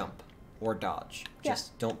 Jump or dodge. Yeah.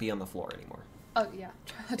 Just don't be on the floor anymore. Oh yeah.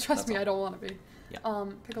 Trust me, all. I don't want to be. Yeah.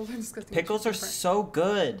 Pickles are disgusting. Pickles are so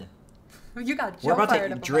good. You got Joe We're about fired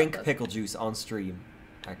to up drink about this. pickle juice on stream.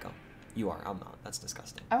 Alright, go. You are. I'm not. That's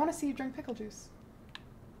disgusting. I want to see you drink pickle juice.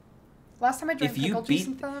 Last time I drank If you pickle juice beat-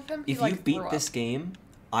 in front of him, he If like you beat threw this up. game,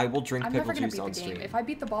 I will drink I'm pickle never gonna juice beat on the game. stream. If I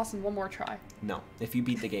beat the boss in one more try. No, if you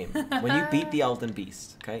beat the game. When you beat the Elden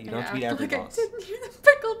Beast, okay? You don't have to beat every like boss. I didn't hear the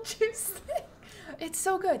pickle juice thing. It's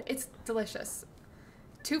so good. It's delicious.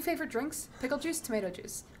 2 favorite drinks: pickle juice, tomato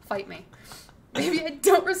juice. Fight me. Maybe I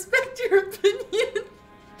don't respect your opinion.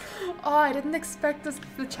 Oh, I didn't expect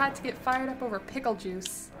the chat to get fired up over pickle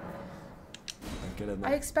juice. Get in I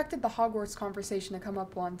there. expected the Hogwarts conversation to come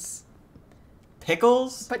up once,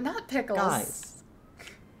 Pickles? but not pickles. Guys.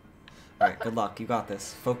 Alright, good luck. You got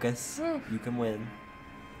this. Focus. You can win.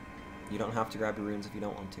 You don't have to grab your runes if you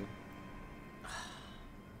don't want to.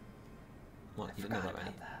 What? You didn't know that forgot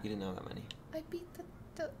many. about that. You didn't know that many. I beat the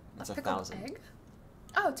That's a 1,000. pickled egg.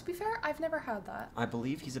 Oh, to be fair, I've never had that. I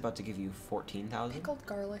believe he's about to give you 14,000. Pickled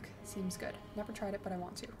garlic seems good. Never tried it, but I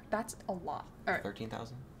want to. That's a lot. All right.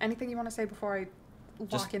 13,000? Anything you want to say before I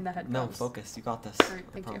lock in the headphones? No, focus. You got this. Alright,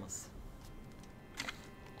 I thank you. promise.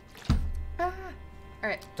 Ah. All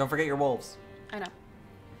right. Don't forget your wolves. I know.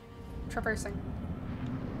 Traversing.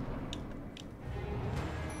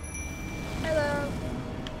 Hello.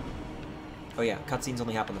 Oh yeah, cutscenes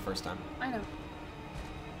only happen the first time. I know.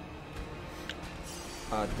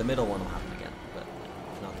 The middle one will happen again, but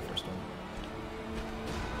not the first one.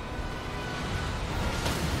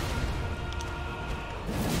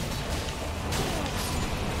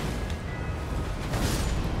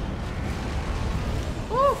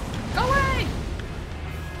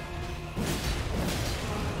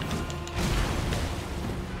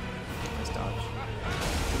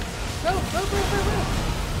 You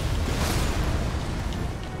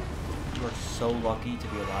are so lucky to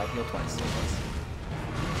be alive. Heal twice. Heal twice.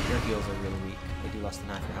 Your heals are really weak. They do less than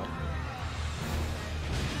half your health.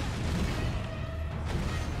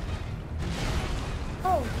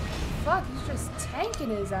 Oh, fuck, he's just tanking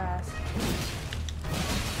his ass.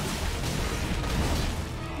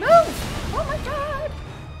 Move! Oh my god!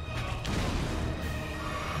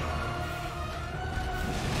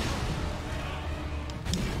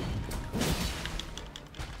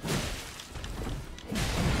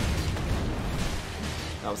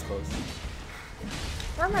 That was close.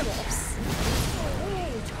 Where are my wolves?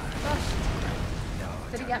 Oh,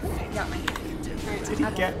 did he get me? He got me. Right, Did he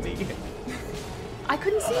get me? I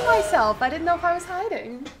couldn't see myself. I didn't know if I was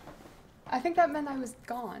hiding. I think that meant I was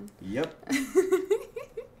gone. Yep.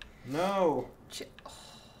 No. Oh.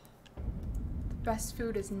 The best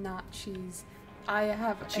food is not cheese. I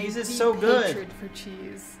have Cheese a is deep so good. hatred for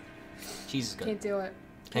cheese. Cheese is good. Can't do it.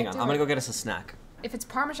 Hang on, I'm gonna go get us a snack. If it's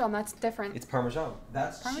Parmesan, that's different. It's Parmesan.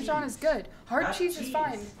 That's Parmesan cheese. is good. Hard That's cheese is cheese.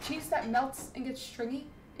 fine. Cheese that melts and gets stringy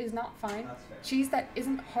is not fine. That's fair. Cheese that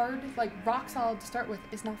isn't hard, like rock solid to start with,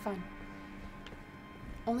 is not fine.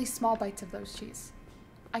 Only small bites of those cheese.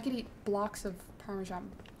 I could eat blocks of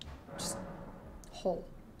Parmesan, just whole.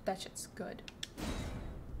 That shit's good.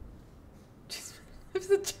 Just, if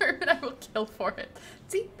it's a German, I will kill for it.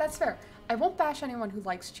 See, that's fair. I won't bash anyone who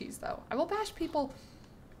likes cheese, though. I will bash people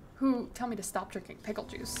who tell me to stop drinking pickle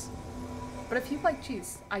juice. But if you like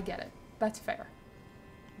cheese, I get it. That's fair.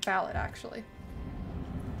 Valid, actually.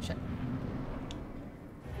 Shit.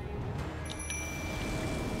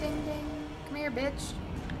 Ding ding. Come here, bitch.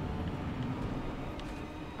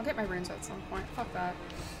 I'll get my runes at some point. Fuck that.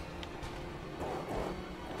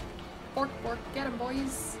 Bork, bork. Get him,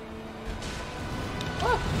 boys.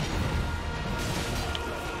 Oh!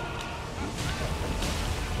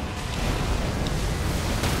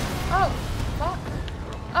 Oh, fuck.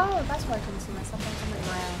 Oh, that's why I couldn't see myself. I was on the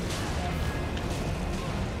ground.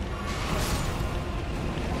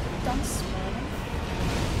 Done swirling.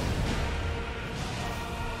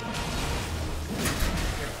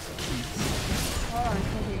 Hold on, I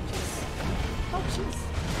can't hear you, cheese. Oh, cheese.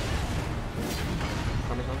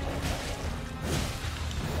 Parmesan.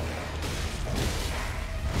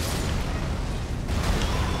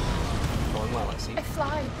 Going well, I see. I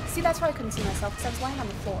fly. See, that's why I couldn't see myself, because I was lying on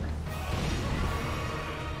the floor.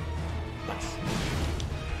 Nice.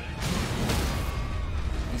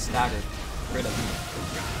 He staggered. Crit him.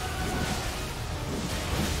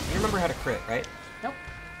 You remember how to crit, right? Nope.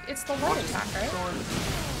 It's the light attack, right?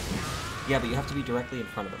 Yeah, but you have to be directly in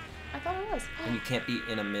front of him. I thought it was. And you can't be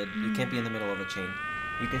in a mid. You can't be in the middle of a chain.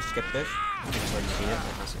 You can skip this. I've already seen it. It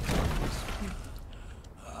has some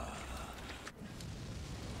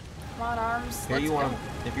Come on, arms. Here Let's you go. want.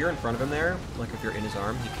 If you're in front of him there, like if you're in his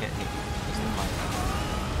arm, he can't hit you. Because of the fire.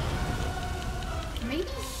 Maybe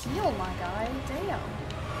heal my guy. Damn.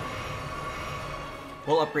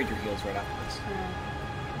 We'll upgrade your heals right after this.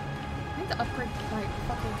 I need to upgrade my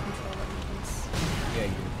fucking controller movements. Yeah,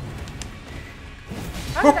 you do.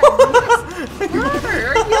 How did I miss? Brother,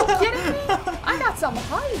 are you kidding me? I got some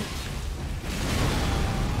height.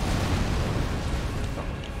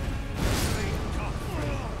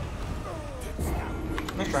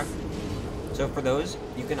 Nice try. So for those,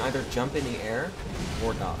 you can either jump in the air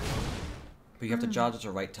or dodge. But you have to dodge at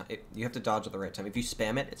the right time. You have to dodge at the right time. If you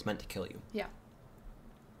spam it, it's meant to kill you. Yeah.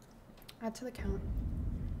 Add to the count.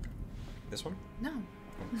 This one? No.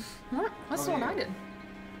 What? What's the one I did?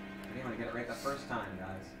 I didn't want to get it right the first time,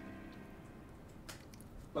 guys.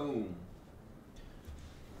 Boom.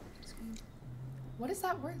 What does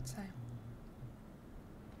that word say?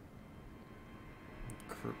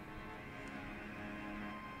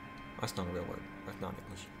 That's not a real word. That's not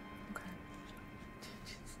English. Okay.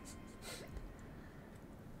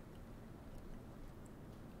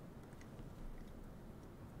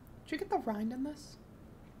 Did you get the rind in this?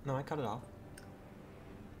 No, I cut it off.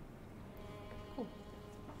 Cool.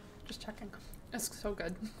 Just checking. It's so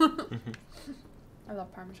good. I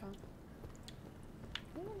love Parmesan.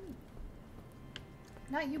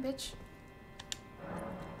 Not you, bitch.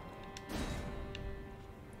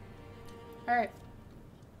 Alright.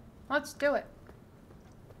 Let's do it.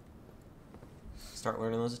 Start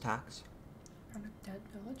learning those attacks. From a dead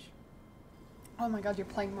village? Oh my god, you're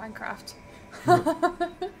playing Minecraft.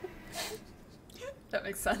 That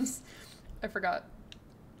makes sense. I forgot.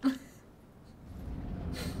 I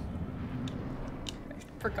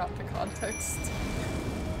forgot the context.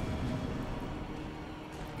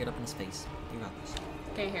 Get up in his face. You got this.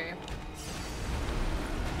 Can't hear you.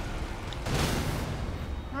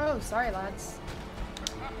 Oh, sorry, lads.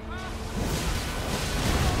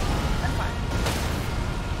 I'm fine.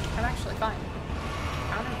 I'm actually fine.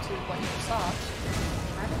 Counter to what you just saw.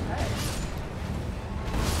 I'm okay.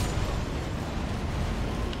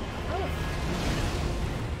 Oh.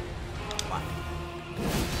 What?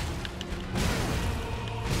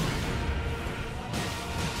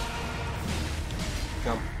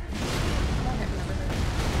 Jump. I'm not hitting over here.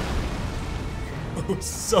 Oh,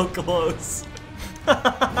 so close.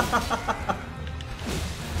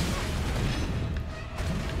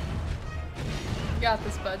 You got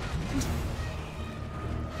this, bud.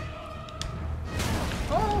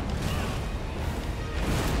 Oh!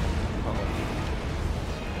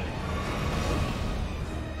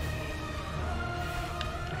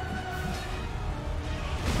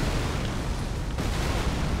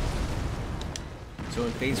 So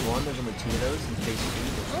in phase 1, there's only 2 of those. In phase 2,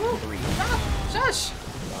 Ooh. there's 3. Stop! Shush!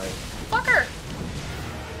 Sorry. Fucker!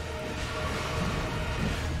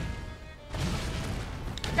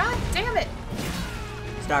 God damn it!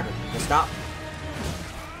 Staggered. Now stop.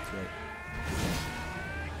 Too late.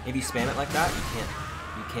 If you spam it like that, you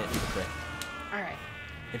can't do the crit. Alright.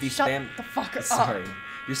 If you Shut spam, the fuck up. sorry,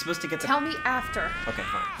 you're supposed to get the. Tell me after. Okay,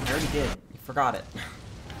 fine. I already did. You forgot it.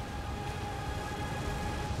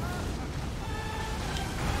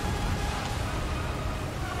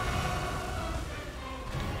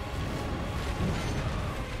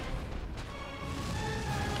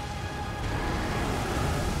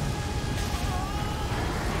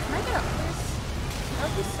 Can I get up, please? That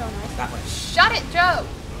would be so nice. That way. Shut it, Joe!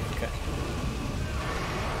 Okay.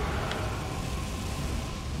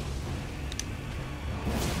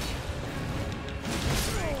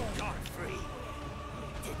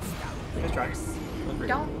 Nice try.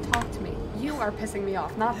 Don't talk to me. You are pissing me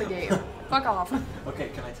off, not the game. Fuck off. Okay,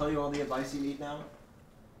 can I tell you all the advice you need now?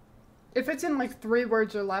 If it's in like 3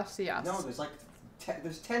 words or less, yes. No, there's like,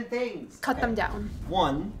 there's 10 things. Cut Okay. them down.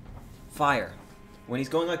 1, fire. When he's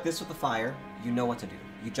going like this with the fire, you know what to do.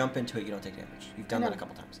 You jump into it, you don't take damage. You've done I that know. a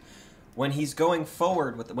couple times. When he's going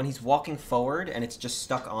forward when he's walking forward and it's just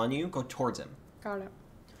stuck on you, go towards him. Got it.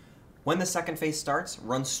 When the second phase starts,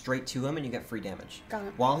 run straight to him and you get free damage. Got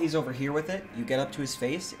it. While he's over here with it, you get up to his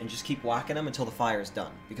face and just keep whacking him until the fire is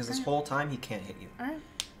done. Because this Okay. whole time he can't hit you. Alright.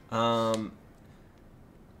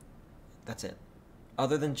 That's it.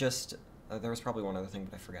 Other than just, there was probably one other thing,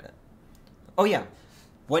 but I forget it. Oh yeah,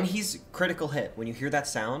 when he's critical hit, when you hear that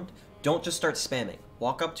sound, don't just start spamming.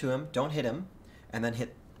 Walk up to him, don't hit him, and then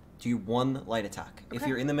do 1 light attack. If Okay.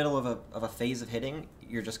 you're in the middle of a phase of hitting,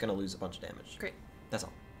 you're just gonna lose a bunch of damage. Great. That's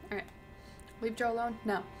all. Alright. Leave Joe alone?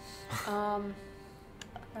 No. Got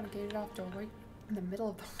a gated off doorway in the middle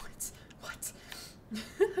of the woods. What?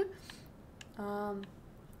 Look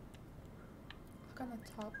on the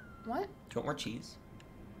top. What? Do you want more cheese?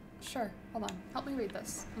 Sure. Hold on. Help me read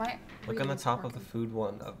this. My Look on the reading's top of the working. food.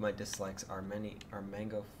 One of my dislikes are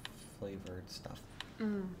mango flavored stuff.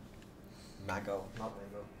 Mm. Mango, not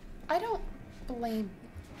mango. I don't blame.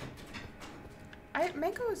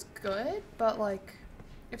 Mango is good, but like,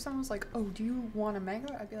 if someone was like, "Oh, do you want a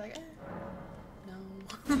mango?" I'd be like, no,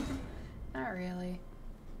 not really,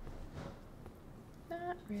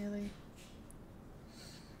 not really.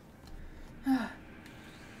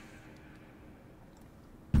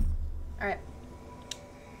 All right,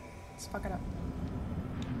 let's fuck it up.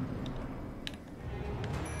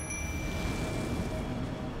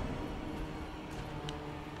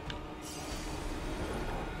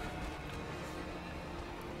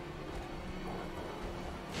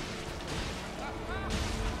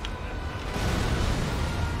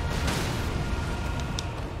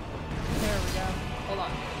 There we go. Hold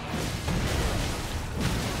on.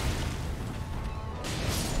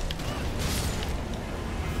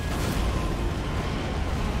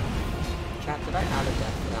 Chat, did I add a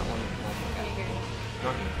death for that one? Can you hear me?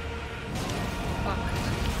 Not here. Fuck.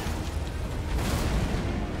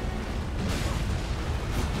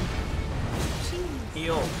 Jeez.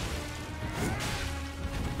 Heal.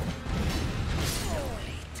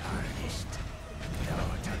 Slowly tarnished.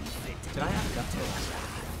 Lord unfit. Did I add a death for that?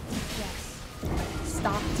 Yes.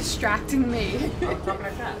 Stop distracting me. I'm talking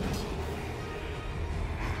to chat.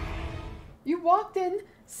 You walked in,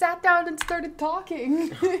 sat down, and started talking.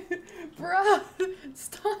 Bruh,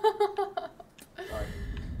 stop. Sorry.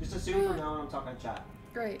 Just assume from now on I'm talking to chat.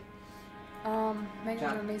 Great. Mango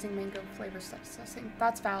Chat. and amazing mango flavor stuff.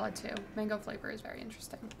 That's valid too. Mango flavor is very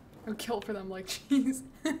interesting. I would kill for them like cheese.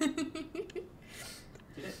 Did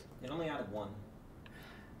it? It only added 1.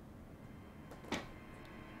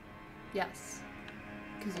 Yes.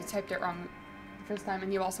 Because you typed it wrong the first time,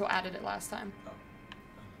 and you also added it last time. Oh.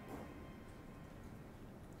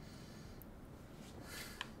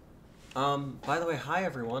 By the way, hi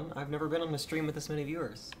everyone. I've never been on a stream with this many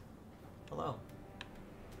viewers. Hello.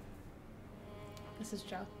 This is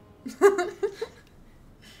Joe.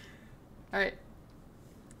 Alright.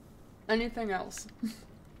 Anything else?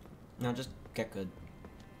 No, just get good.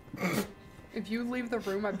 If you leave the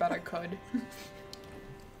room, I bet I could.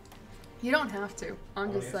 You don't have to.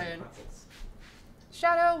 I'm just saying.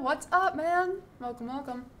 Shadow, what's up, man? Welcome,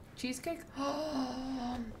 welcome. Cheesecake?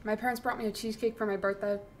 My parents brought me a cheesecake for my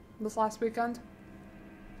birthday this last weekend.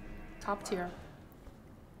 Top tier.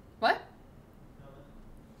 What?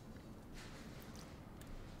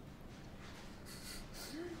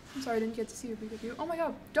 I'm sorry I didn't get to see you because you. Oh my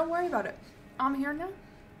god, don't worry about it. I'm here now,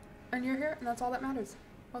 and you're here, and that's all that matters.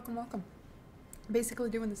 Welcome, welcome.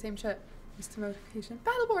 Basically doing the same shit. Just a notification.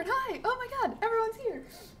 Battleboard, hi! Oh my god, everyone's here.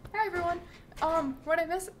 Hi everyone. What I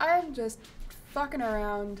miss? I'm just fucking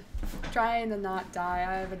around, trying to not die.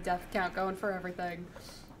 I have a death count going for everything.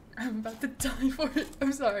 I'm about to die for it.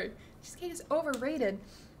 I'm sorry. Cheesecake is overrated.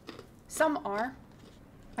 Some are.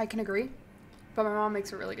 I can agree. But my mom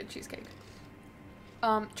makes a really good cheesecake.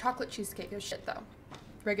 Chocolate cheesecake is shit though.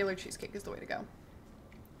 Regular cheesecake is the way to go.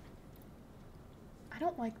 I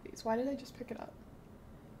don't like these. Why did I just pick it up?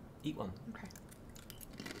 Eat one. Okay.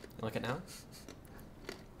 You like it now?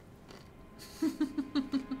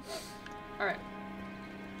 Alright.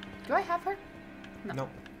 Do I have her? No. Nope.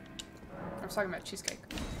 I was talking about cheesecake.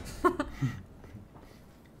 Do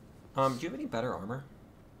you have any better armor?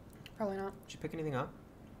 Probably not. Did you pick anything up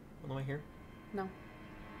on the way here? No.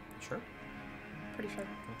 Sure. Pretty sure.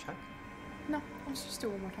 I'll check. No. Let's just do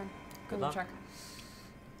it one more time. Good Go luck. check.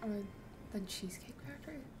 The Cheesecake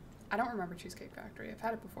Factory? I don't remember Cheesecake Factory. I've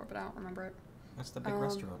had it before, but I don't remember it. That's the big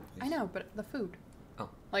restaurant place. I know, but the food. Oh.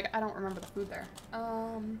 Like, I don't remember the food there.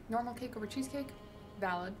 Normal cake over cheesecake?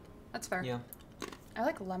 Valid. That's fair. Yeah. I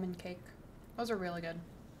like lemon cake. Those are really good.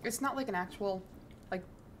 It's not like an actual, like,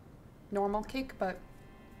 normal cake, but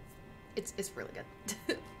it's really good.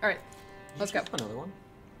 Alright, let's go. Another one?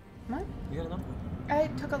 What? You got another one? I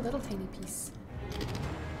took a little tiny piece.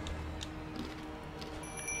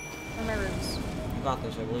 Where are my rooms? You got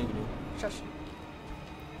this, I believe in you. Shush.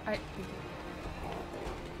 Alright, thank you.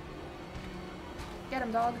 Get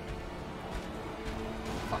him, dog.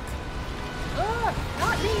 Fuck. Ugh,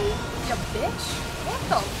 not me, you bitch. What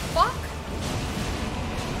the fuck?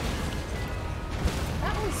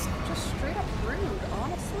 That was just straight up rude,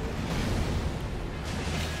 honestly.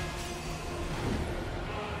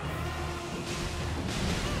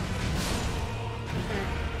 Okay.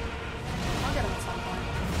 I'll get him at some point.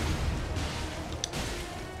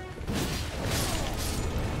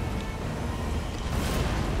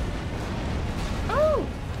 Oh!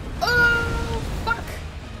 Oh, fuck!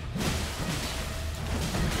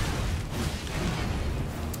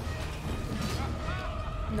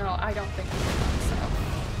 No, I don't think so.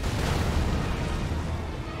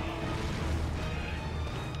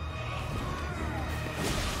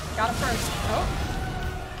 Got him first. Oh.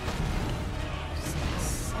 Just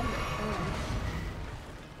send it.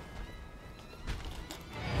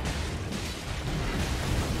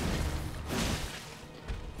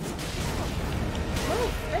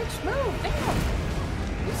 Move, bitch, move! Damn!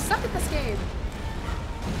 You suck at this game!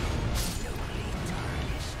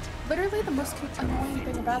 Literally the most annoying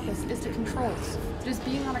thing about this is the controls. Just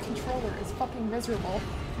being on a controller is fucking miserable.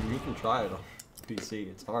 You can try it on PC,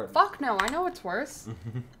 it's hard. Fuck no, I know it's worse.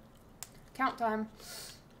 Count time.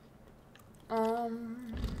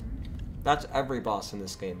 That's every boss in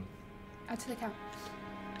this game. Add to the count.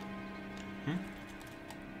 Hmm?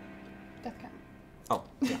 Death count. Oh,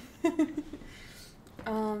 yeah.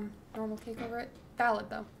 Normal cake over it. Valid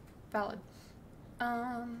though. Valid.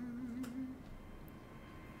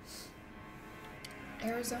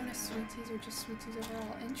 Arizona sweeties or just sweeties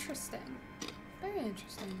overall. Interesting. Very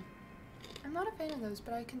interesting. I'm not a fan of those,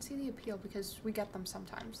 but I can see the appeal because we get them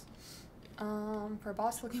sometimes. For a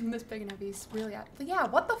boss looking this big and heavy, he's really yeah,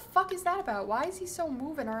 what the fuck is that about? Why is he so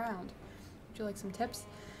moving around? Would you like some tips?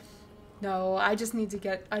 No, I just need to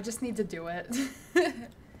do it.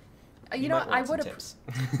 You know, I would have.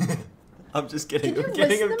 I'm just kidding. Can you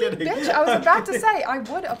listen to me, bitch? I was about to say, I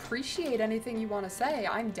would appreciate anything you want to say.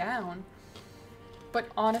 I'm down. But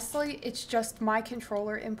honestly, it's just my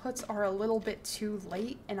controller inputs are a little bit too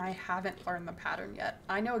late, and I haven't learned the pattern yet.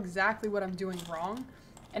 I know exactly what I'm doing wrong,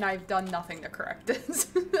 and I've done nothing to correct it.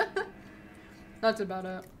 That's about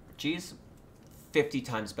it. G's 50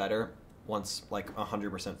 times better once, like,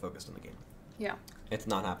 100% focused on the game. Yeah. It's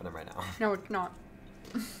not happening right now. No, it's not.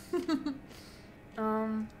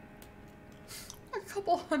 A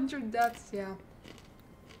couple hundred deaths, yeah.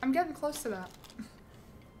 I'm getting close to that.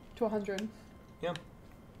 To 100. Yeah.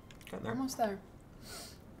 Getting there. Almost there.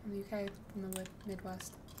 From the UK, from the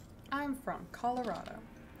Midwest. I'm from Colorado.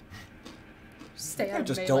 Stay out of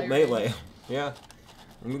Just melee don't melee. range. Yeah.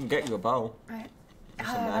 We can get you a bow. Some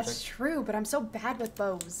That's magic. true, but I'm so bad with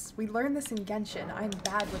bows. We learned this in Genshin. I'm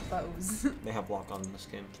bad with bows. They have lock on in this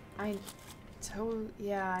game.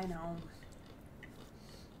 Yeah, I know.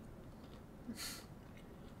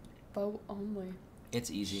 Bow only. It's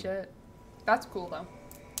easy. Shit. That's cool though.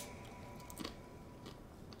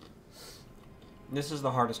 This is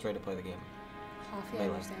the hardest way to play the game. Coffee, I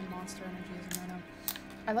Melee. understand monster energies, and I know.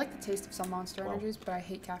 I like the taste of some monster Well. energies, but I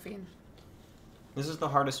hate caffeine. This is the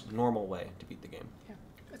hardest normal way to beat the game. Yeah.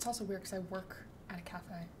 It's also weird because I work at a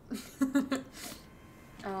cafe.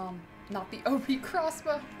 Not the OP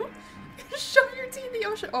crossbow. Show your team the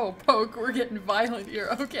ocean. Oh, Poke, we're getting violent here.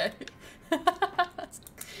 Okay.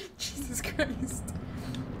 Jesus Christ.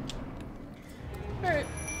 Alright,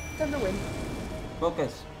 time to win.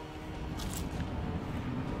 Focus.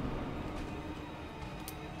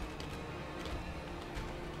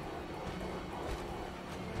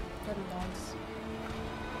 Dead and dogs.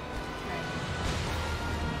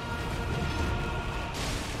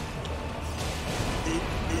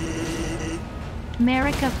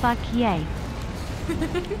 America fuck yay. I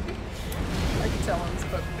can tell on this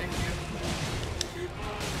book, thank you.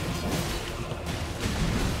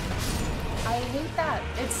 I hate that.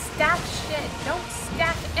 It's stacked shit. Don't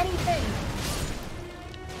stack anything.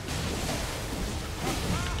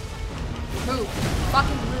 Move.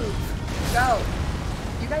 Fucking move. Go.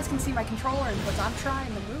 You guys can see my controller inputs. I'm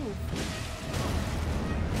trying to move.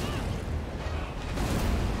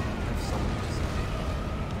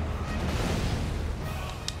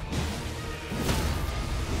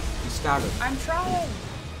 You staggered. I'm trying.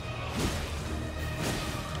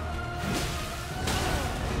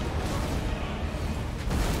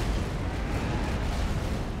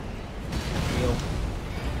 Heal.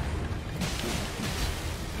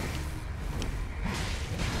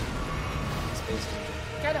 Space danger.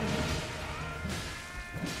 Get him.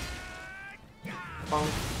 Bonk.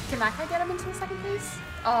 Can that guy get him into the second phase?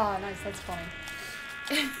 Oh, nice. That's funny.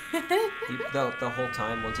 The whole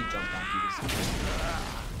time, once he jumped back, he was...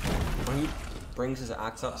 When he brings his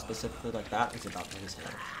axe up specifically like that, he's about to hit his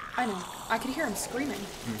head. I know. I could hear him screaming.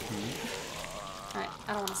 Mm-hmm. Alright,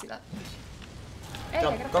 I don't want to see that. Hey, I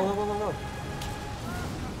Jump. got a Go, go, go, go, go.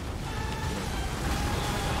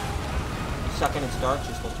 Second it starts,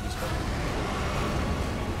 you're supposed to be sprinting.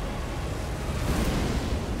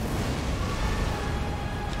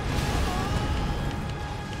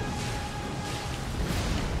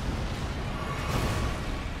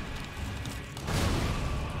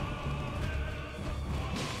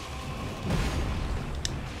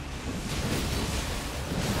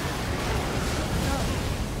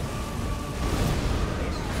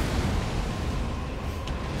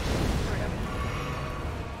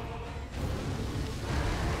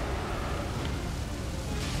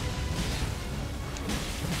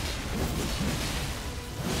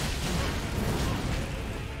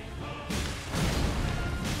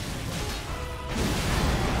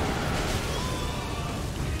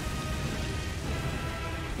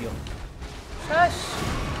 Heal. Shush!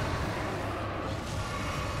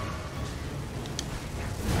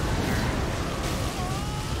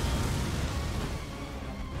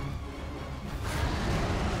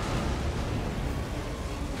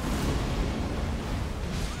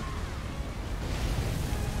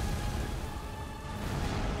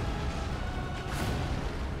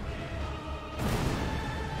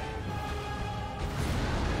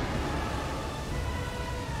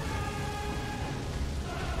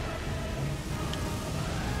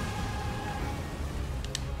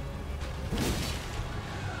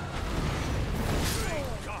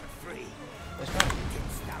 Nice try.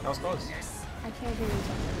 That was close. I can't hear you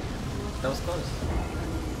talking. That was close.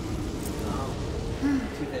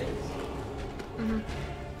 Two things.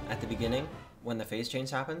 At the beginning, when the phase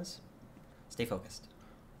change happens, stay focused.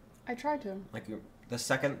 I tried to. Like the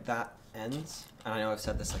second that ends, and I know I've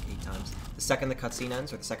said this like 8 times, the second the cutscene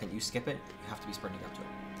ends or the second you skip it, you have to be sprinting up to it.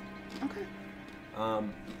 Okay.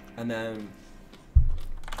 And then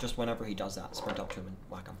just whenever he does that, sprint up to him and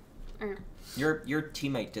whack him. Alright. Your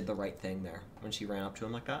teammate did the right thing there when she ran up to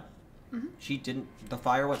him like that. Mhm. She didn't. The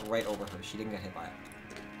fire went right over her. She didn't get hit by it.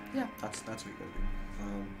 Yeah. That's what you gotta do.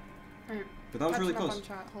 Alright. But that was really Catching up close.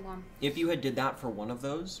 on chat. Hold on. If you had did that for one of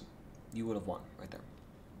those, you would have won right there.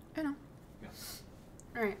 I know. Yeah.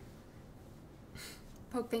 Alright.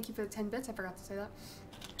 Poke, thank you for the 10 bits. I forgot to say that.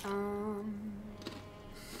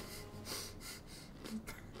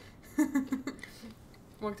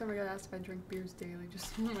 One time I got asked if I drink beers daily.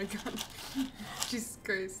 Just, oh my god. Jesus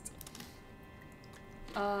Christ.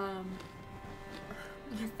 I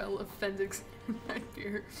fell appendix in my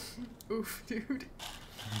beer. Oof, dude.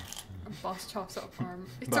 A boss chops up arm.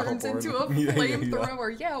 It turns into a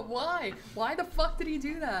flamethrower. Yeah, why? Why the fuck did he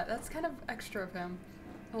do that? That's kind of extra of him.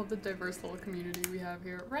 I love the diverse little community we have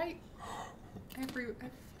here, right?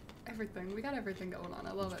 Everything. We got everything going on.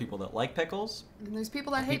 I love it. People that like pickles. And there's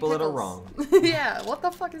people that hate people pickles. that are wrong. Yeah, what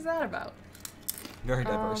the fuck is that about? Very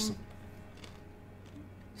diverse.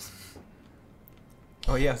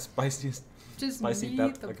 Oh yeah, spiciest. Just spicy me,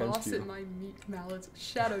 pep the against boss, you. and my meat mallets.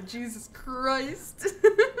 Shadow, Jesus Christ.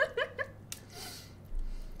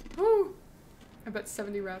 Woo. I bet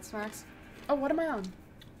 70 rat smacks. Oh, what am I on?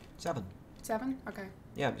 7. 7? Okay.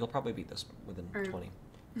 Yeah, you'll probably beat this within Alright. 20.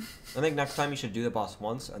 I think next time you should do the boss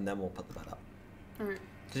once, and then we'll put the bet up. Alright.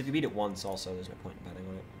 Because if you beat it once, also, there's no point in betting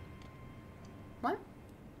on it. What?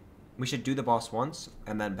 We should do the boss once,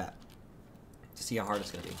 and then bet. To see how hard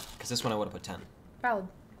it's going to be. Because this one I would have put 10. Valid.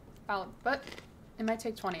 Valid. But it might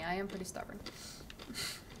take 20. I am pretty stubborn.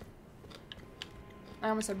 I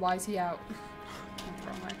almost said, why is he out? Went the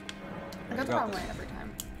wrong way. I go the wrong way every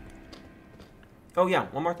time. Oh yeah,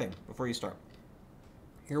 one more thing before you start.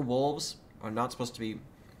 Your wolves are not supposed to be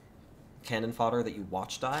cannon fodder that you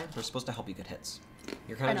watch die. They're supposed to help you get hits.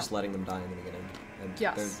 You're kind of just letting them die in the beginning. And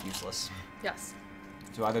Yes. they're useless. Yes.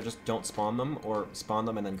 So either just don't spawn them, or spawn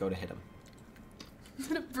them and then go to hit them.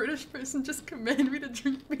 Did a British person just command me to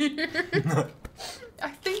drink beer? I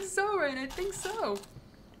think so, Rain. I think so.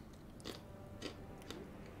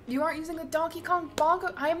 You aren't using a Donkey Kong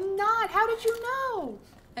bongo? I am not. How did you know?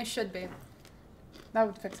 I should be. That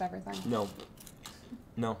would fix everything. No.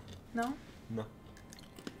 No. No? No.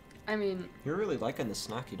 I mean, You're really liking the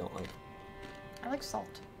snack you don't like. I like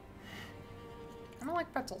salt. I don't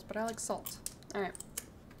like pretzels, but I like salt. Alright.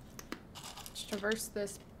 Let's traverse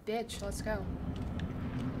this bitch. Let's go.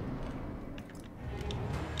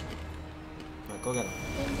 Alright, go get him.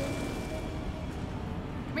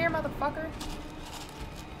 Come here, motherfucker.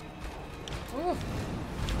 Ooh.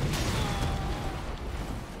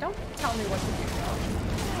 Don't tell me what to do, though.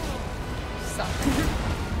 Suck.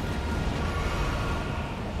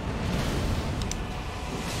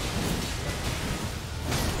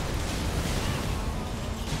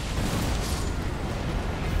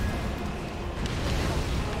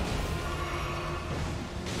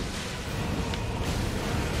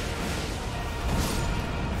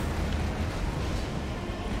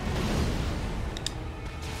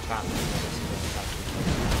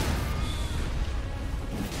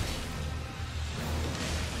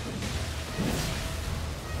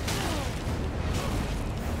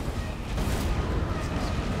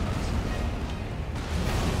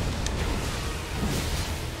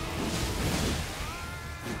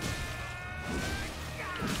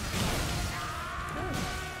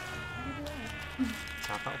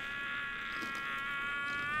 Half health.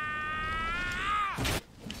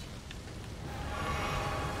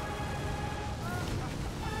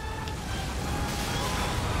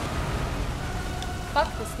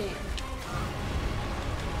 Fuck this game.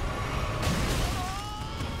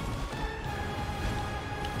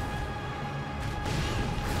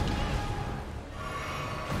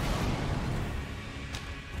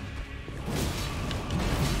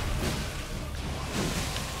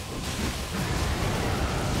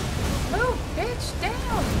 Move, bitch,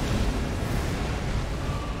 down!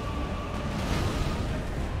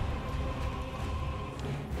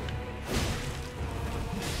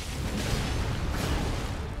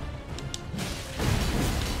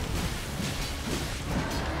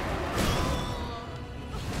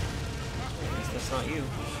 That's not you.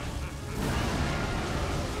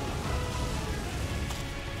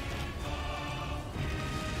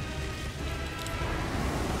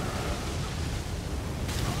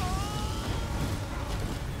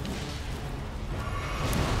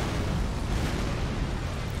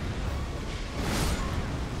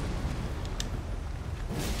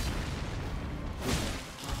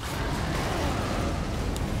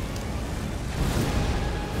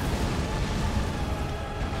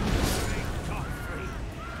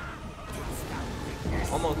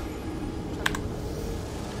 Almost.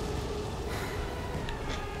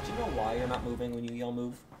 Do you know why you're not moving when you yell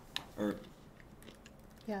move? Or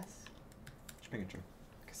Yes, just making sure.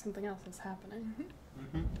 because something else is happening.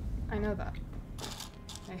 Mm-hmm. I know that.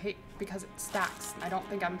 I hate because it stacks. I don't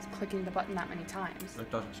think I'm clicking the button that many times.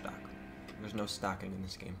 It doesn't stack. There's no stacking in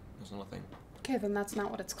this game. There's nothing. Okay, then that's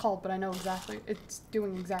not what it's called, but I know exactly. It's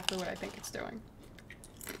doing exactly what I think it's doing.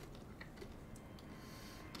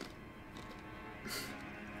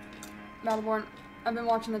 Battleborn, I've been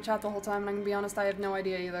watching the chat the whole time, and I'm gonna be honest, I have no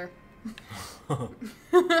idea either. I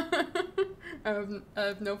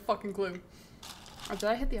have no fucking clue. Oh, did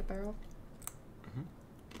I hit the up arrow? Mm-hmm.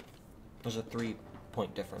 There's a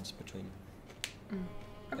 3-point difference between.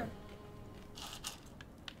 Okay.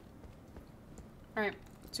 Alright,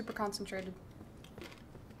 super concentrated.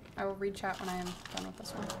 I will read chat when I am done with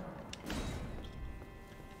this one.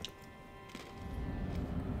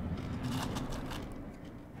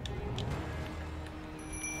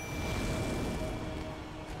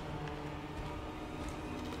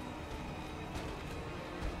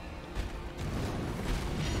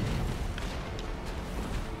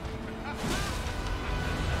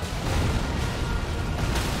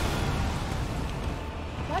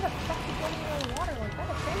 Why the fuck are you getting out of the water like that?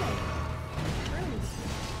 Okay. Rude.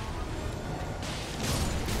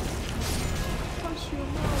 Punch your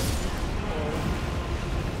mouth.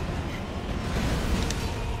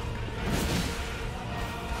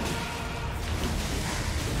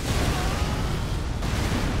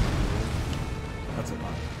 That's a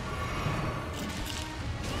lot.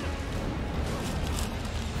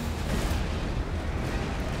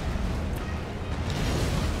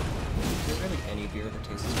 Is there really any beer that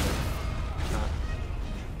tastes good? Not.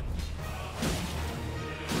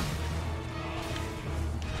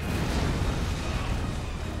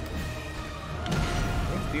 I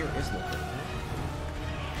think beer is liquid, isn't it?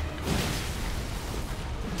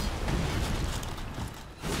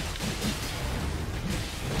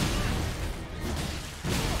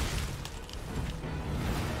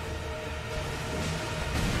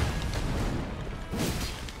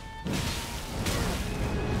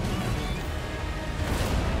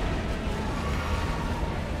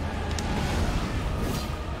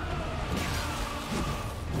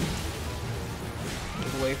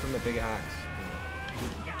 Move away from the big axe.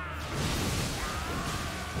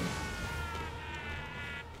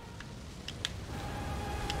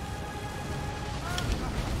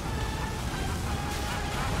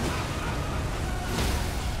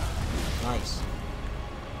 Nice.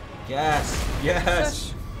 Yes!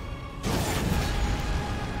 Yes!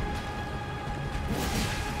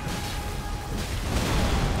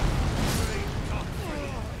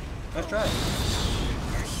 Let's try it.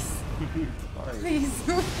 Please.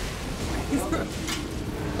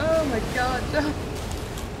 Oh my god.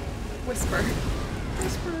 Whisper.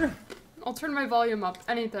 Whisper. I'll turn my volume up.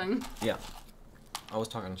 Anything. Yeah. I was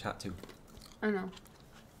talking in chat too. I know.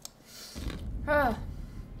 Ah.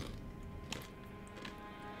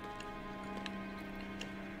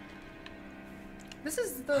 This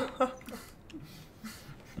is the...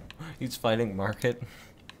 He's fighting Market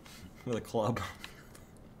with a club.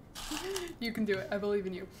 You can do it. I believe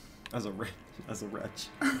in you. As a wretch.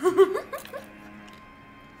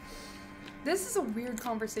 This is a weird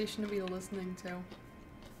conversation to be listening to.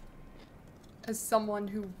 As someone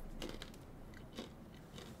who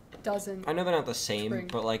doesn't... I know they're not the same,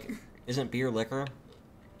 drink. but like, isn't beer liquor?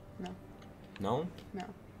 No. No? No.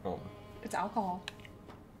 Oh. It's alcohol.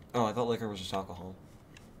 Oh, I thought liquor was just alcohol.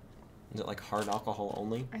 Is it like hard alcohol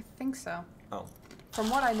only? I think so. Oh. From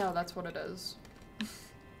what I know, that's what it is.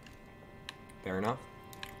 Fair enough.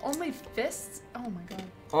 Only fists? Oh my god.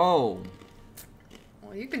 Oh!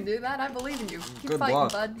 Well, you can do that. I believe in you. Keep Good fighting,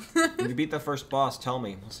 luck. bud. If you beat the first boss, tell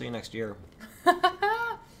me. We'll see you next year.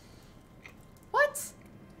 What?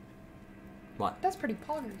 What? That's pretty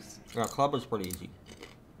poggers. Yeah, club was pretty easy.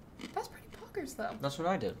 That's pretty poggers, though. That's what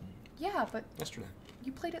I did Yeah, but yesterday.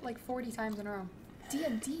 you played it like 40 times in a row.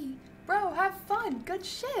 D&D? Bro, have fun. Good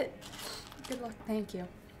shit. Good luck. Thank you.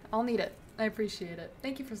 I'll need it. I appreciate it.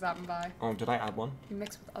 Thank you for stopping by. Oh, did I add one? You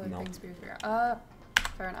mix with other No. things, beer. Fair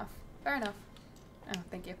enough. Fair enough. Oh,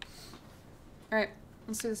 thank you. Alright,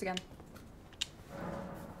 let's do this again.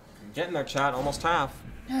 Getting there, chat. Almost half.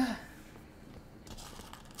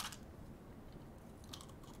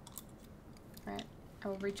 Alright, I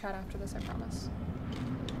will re-chat after this, I promise.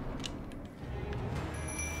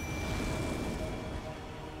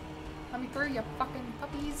 Let me through, you fucking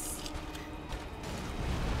puppies.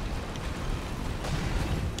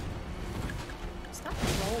 Stop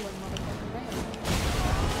rolling, motherfucker, man.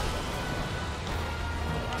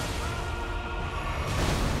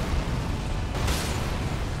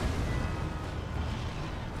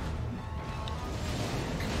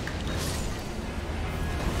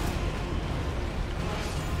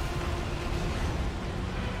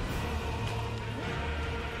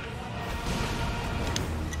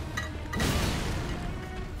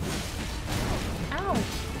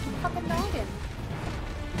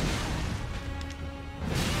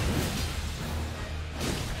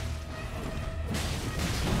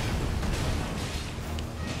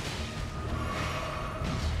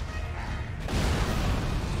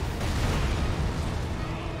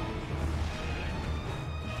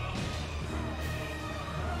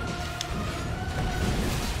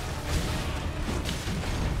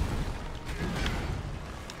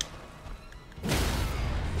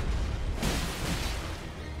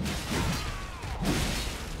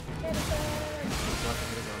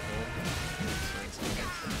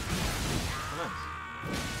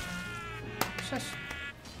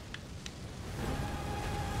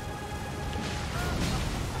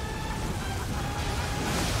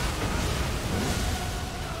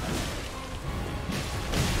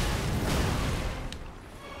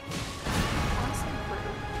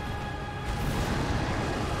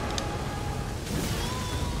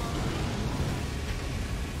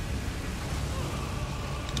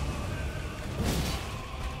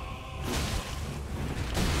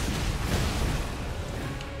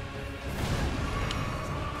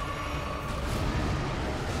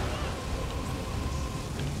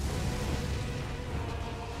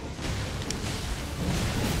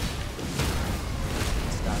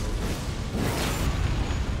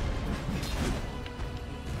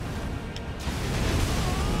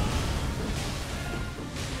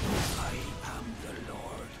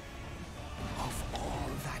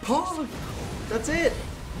 Oh, that's it.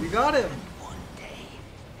 We got him. One day,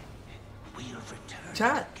 we'll return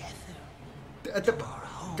Chat. together to our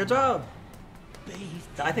home. Good job.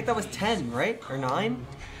 Bathed I think that was 10, right? Or 9?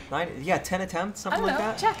 9? Yeah, 10 attempts, something I don't like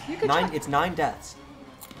know. that. Check. You can 9. check. It's 9 deaths.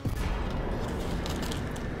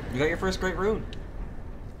 You got your first great rune.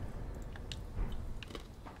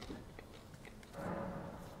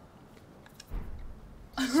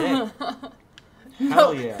 Sick.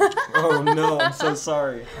 Hell yeah. Oh no, I'm so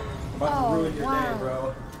sorry. I'm about to ruin your day,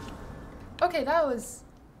 bro. Okay, that was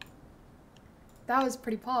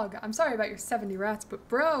pretty pog. I'm sorry about your 70 rats, but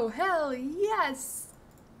bro, hell yes!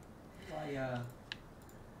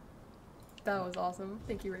 That was awesome.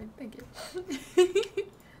 Thank you, Rain. Thank you.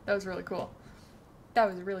 That was really cool. That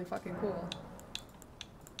was really fucking cool.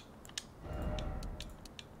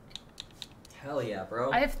 Hell yeah,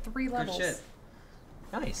 bro. I have 3 levels. Good shit.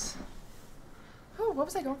 Nice. Oh, what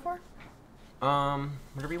was I going for?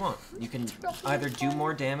 Whatever you want. You can either do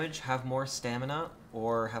more damage, have more stamina,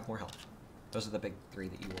 or have more health. Those are the big 3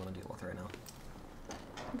 that you want to deal with right now.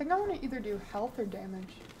 I think I want to either do health or damage.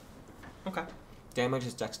 Okay. Damage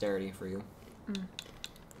is dexterity for you. Mm.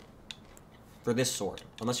 For this sword.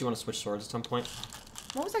 Unless you want to switch swords at some point.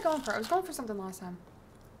 What was I going for? I was going for something last time.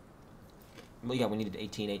 Well, yeah, we needed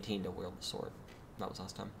 18 to wield the sword. That was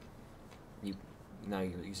last time. Now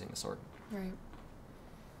you're using the sword. Right.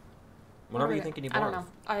 Whatever you think you need more I don't know.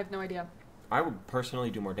 I have no idea. I would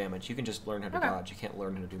personally do more damage. You can just learn how to Okay. dodge. You can't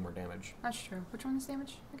learn how to do more damage. That's true. Which one is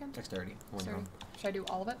damage again? Dexterity. One Dexterity. round. Should I do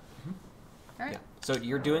all of it? Mhm. Alright. Yeah. So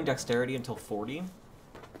you're doing dexterity until 40.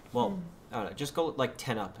 Well, Mm. I don't know. Just go like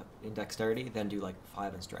 10 up in dexterity, then do like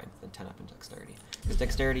 5 in strength, then 10 up in dexterity. Because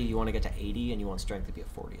dexterity, you want to get to 80, and you want strength to be at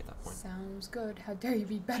 40 at that point. Sounds good. How dare you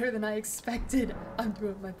be better than I expected? I'm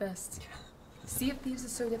doing my best. Sea of Thieves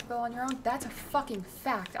is so difficult on your own? That's a fucking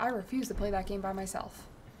fact. I refuse to play that game by myself.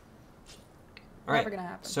 All right. Never gonna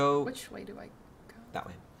happen. So which way do I go? that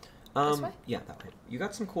way. This way? Yeah, that way. You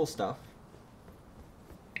got some cool stuff.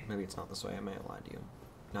 Maybe it's not this way. I may have lied to you.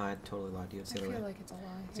 No, I totally lied to you. It's I the other feel way. like it's a lie.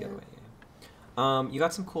 It's the other way. Yeah. You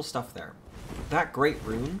got some cool stuff there. That great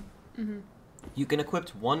rune. Mm-hmm. You can equip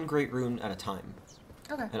 1 great rune at a time,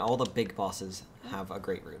 Okay. and all the big bosses have a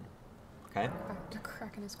great rune. Okay. The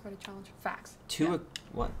Kraken is quite a challenge. Facts. Two. Yeah.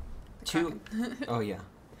 What? The 2. Kraken. Oh yeah.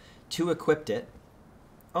 2 equipped it.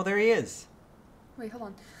 Oh, there he is. Wait, hold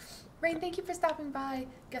on. Rain, thank you for stopping by.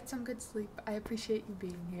 Get some good sleep. I appreciate you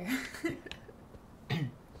being here.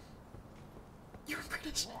 You're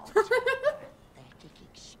British. Pathetic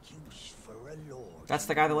excuse for a lord. That's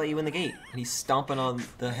the guy that let you in the gate, and he's stomping on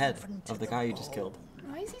the head of the guy you just killed.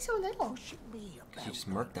 Why is he so little? Pushing me about You just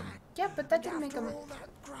murked him. Yeah, but that didn't make after him. all that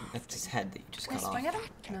graft That's his head that you just Can I cut off. swing at him?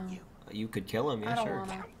 No. You could kill him, I yeah, don't sure.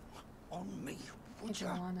 wanna. on me, I would don't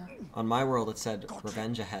ya? wanna. On my world, it said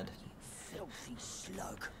revenge ahead. Filthy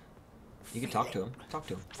slug. You can talk to him. Talk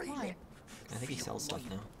to him. Why? I think he sells stuff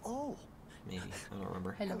now. Oh, Maybe. I don't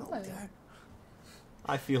remember. Hello. hello there.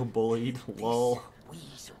 I feel bullied. Lol.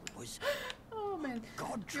 Weasel was Oh man,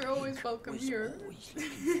 God. you're always welcome was here. always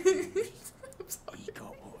looking at me. I'm sorry. He got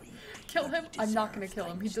what he Kill him? bloody I'm not gonna deserved, kill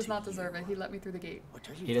him. He thanks does to not deserve you. it. He let me through the gate. I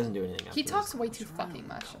tell you He doesn't do anything after He this. talks way too fucking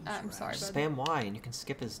much. I'm sorry, Just bud. spam Y and you can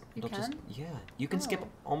skip his. You it'll just can? yeah. You can skip Oh.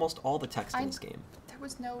 almost all the text in I- this game. There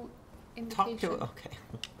was no Talk indication. to it. Okay.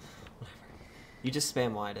 Whatever. You just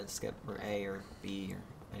spam Y to skip or A or B or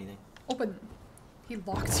anything. Open. He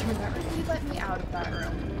locked you in that room. He let me out of that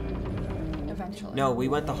room. Eventually. No, we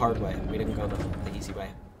went the hard way. We didn't go the easy way.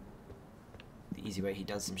 The easy way, he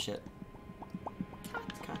does some shit.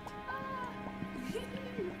 Cat.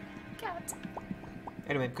 Cat.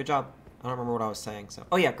 Anyway, good job. I don't remember what I was saying. So,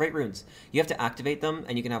 oh yeah, great runes. You have to activate them,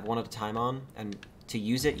 and you can have 1 at a time on. And to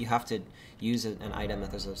use it, you have to use an item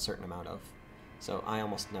that there's a certain amount of. So I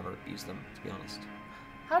almost never use them, to be honest.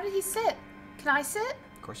 How did he sit? Can I sit?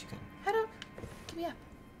 Of course you can. How do? Give me up.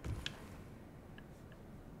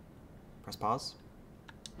 Press pause.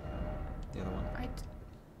 The other one. I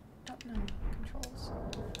don't know controls.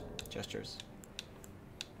 Gestures.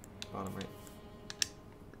 Bottom right.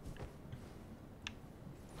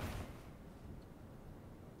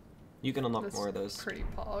 You can unlock This more of those. Pretty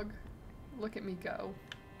pog. Look at me go.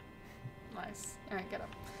 Nice. Alright, get up.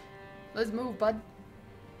 Let's move, bud.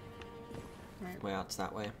 Alright. Way out, it's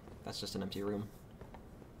that way. That's just an empty room.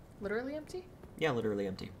 Literally empty? Yeah, literally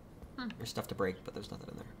empty. Hmm. There's stuff to break, but there's nothing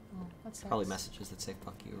in there. Oh, that sucks. Probably messages that say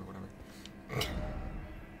fuck you or whatever.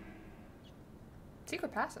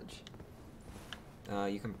 Secret passage.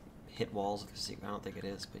 You can hit walls with a secret. I don't think it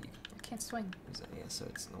is, but you can I can't swing. use it. Yeah, so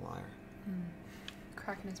it's no liar.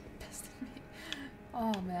 Kraken is pissed at me.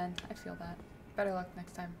 Oh man, I feel that. Better luck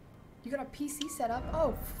next time. You got a PC set up?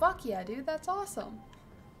 Oh, fuck yeah, dude. That's awesome.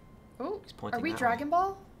 Oh, He's pointing are we that Dragon way.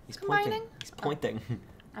 Ball He's combining? pointing. He's pointing.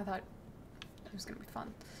 Oh, I thought it was gonna be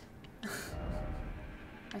fun.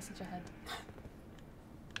 Message ahead.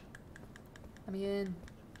 Let me in.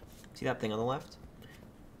 See that thing on the left?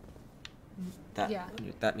 That Yeah.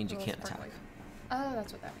 that means you Little can't attack. sparkly. Oh,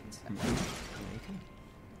 that's what that means. Mhm. Yeah, you can.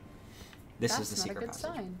 This That's is the not a secret good passage.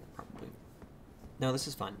 sign. Probably. No, this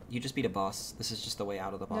is fine. You just beat a boss. This is just the way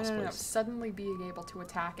out of the boss No. place. Suddenly being able to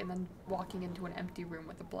attack and then walking into an empty room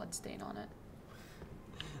with a blood stain on it.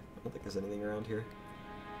 I don't think there's anything around here.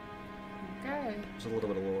 Okay. There's a little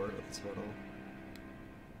bit of lore, but that's about all.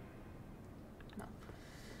 No.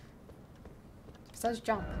 It says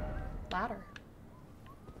jump. Ladder.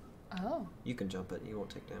 Oh. You can jump it. You won't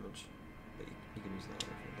take damage. But you can use the ladder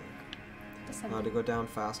for that. Descending. To go down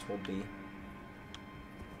fast, hold B.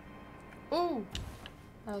 Ooh.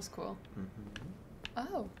 That was cool. Mm-hmm.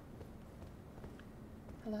 Oh.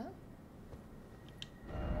 Hello?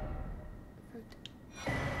 Fruit.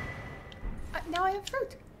 Now I have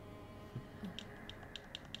fruit.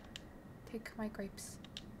 Take my grapes.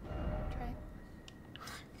 Try it.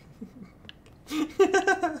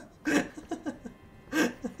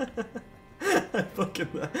 I fucking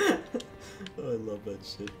oh, I love that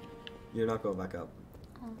shit. You're not going back up.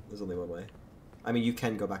 Oh. There's only one way. I mean, you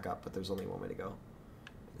can go back up, but there's only one way to go.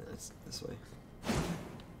 And it's this way.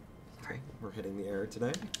 Okay, we're hitting the air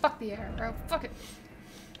today. Fuck the air, bro. Fuck it.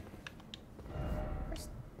 Where's...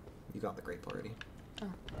 You got the grape already. Oh.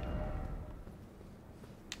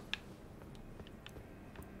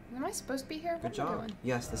 Am I supposed to be here? Good What am I job. doing?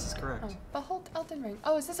 Yes, this is correct. Oh, behold Elden Ring.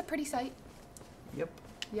 Oh, is this a pretty sight? Yep.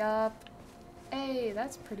 Yup. Hey,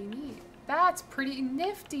 that's pretty neat. That's pretty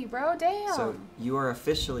nifty, bro. Damn. So you are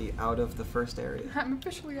officially out of the first area. I'm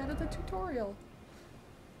officially out of the tutorial.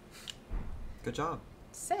 Good job.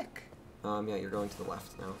 Sick. Yeah, you're going to the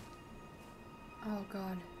left now. Oh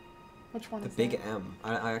god. Which one The is big that? M.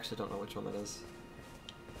 I actually don't know which one that is.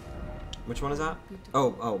 Which one is that?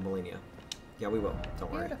 Beautiful. Oh, Millennia. Yeah, we will.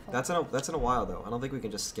 Don't worry. Beautiful. That's in a while though. I don't think we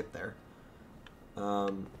can just skip there.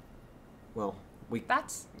 Well,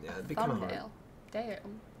 That's yeah, a it'd be kind of hard. thumbnail.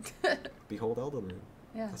 Damn. Behold Elden Ring.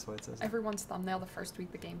 Yeah. That's why it says. That. Everyone's thumbnail the first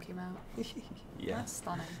week the game came out. Yeah. That's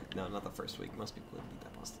stunning. No, not the first week. Most people didn't beat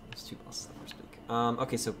that boss. There's 2 bosses the first week.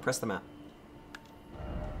 Okay, so press the map.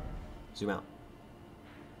 Zoom out.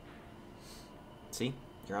 See?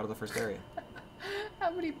 You're out of the first area.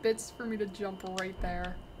 How many bits for me to jump right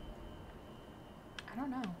there? I don't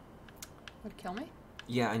know. Would it kill me?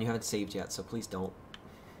 Yeah, and you haven't saved yet, so please don't.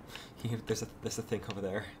 There's a thing over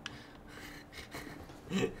there.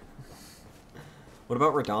 What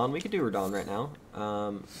about Radon? We could do Radon right now.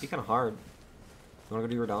 It'd be kind of hard. You want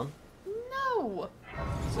to go do Radon? No!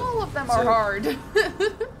 So- All of them are hard.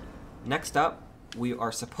 Next up, we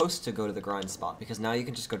are supposed to go to the grind spot, because now you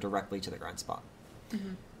can just go directly to the grind spot.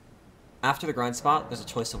 Mhm. After the grind spot, there's a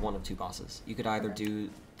choice of one of 2 bosses. You could either Okay. do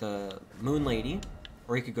the Moon Lady,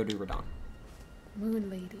 or you could go do Radon. Moon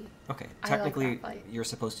Lady. Okay, I like technically, that fight. you're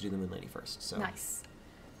supposed to do the Moon Lady first, so... Nice.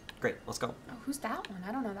 Great, let's go. Oh, who's that one?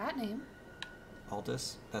 I don't know that name.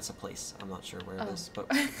 Aldous, that's a place. I'm not sure where it Oh. is,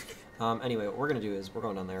 but... anyway, what we're going to do is, we're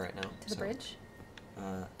going down there right now. To the bridge?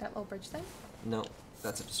 That little bridge thing? No,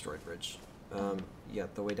 that's a destroyed bridge. Yeah,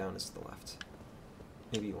 the way down is to the left.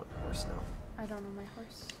 Maybe you want your horse now. I don't know my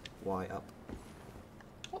horse. Y up.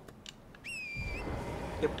 Whoop.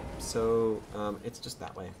 Yep, so, it's just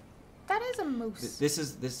that way. That is a moose. This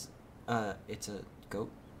it's a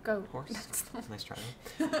goat Goat. horse. That's the... Nice try.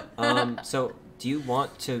 So do you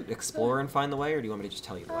want to explore and find the way, or do you want me to just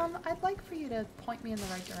tell you the way? I'd like for you to point me in the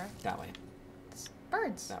right direction. That way.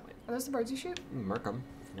 Birds. That way. Are those the birds you shoot? Mark 'em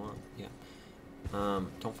if you want. Yeah.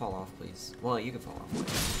 Don't fall off, please. Well, you can fall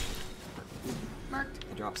off. Marked.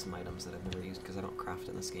 I dropped some items that I've never used because I don't craft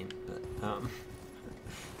in this game. But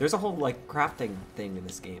there's a whole like crafting thing in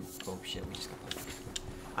this game. Oh shit, we just got pulled.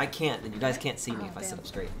 I can't, and you guys can't see me Oh, if I sit damn. up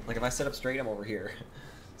straight. Like if I sit up straight, I'm over here.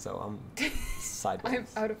 So I'm sideways.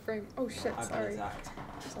 I'm out of frame. Oh shit, I've been sorry. attacked.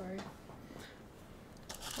 Sorry.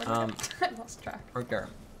 Where did I lost track. Right there.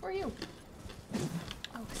 Where are you?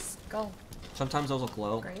 Oh, skull. Sometimes those will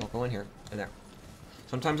glow. Great. I'll go in here. In there.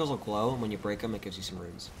 Sometimes those will glow, and when you break them, it gives you some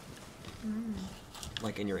runes. Mm.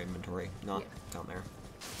 Like in your inventory, not Yeah. down there.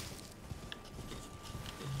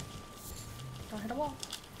 Don't hit a wall.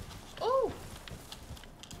 Oh!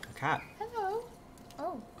 A cat. Hello.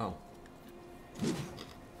 Oh. Oh.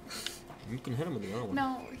 You can hit him with the other one.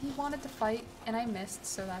 No, he wanted to fight, and I missed,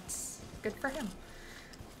 so that's good for him.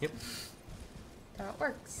 Yep. So it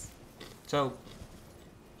works. So,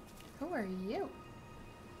 Who are you?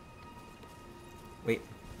 wait.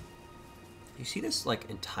 You see this, like,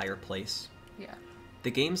 entire place? Yeah.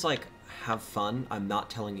 The game's like, have fun, I'm not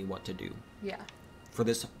telling you what to do. Yeah. For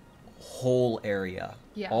this whole area.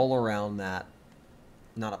 Yeah. All around that.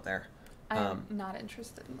 Not up there. I'm not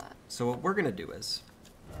interested in that. So what we're gonna do is,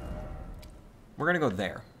 we're gonna go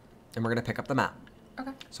there, and we're gonna pick up the map.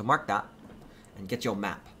 Okay. So mark that, and get your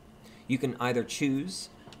map. You can either choose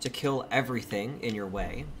to kill everything in your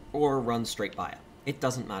way, or run straight by it. It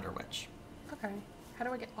doesn't matter which. Okay. How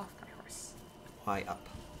do I get off my horse? Y up.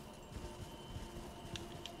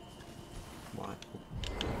 Y.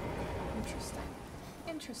 Interesting.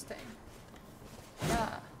 Interesting.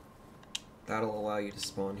 Yeah. That'll allow you to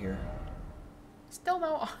spawn here. Still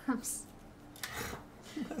no arms.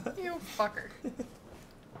 You fucker.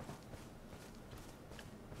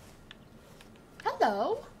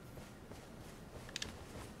 Hello.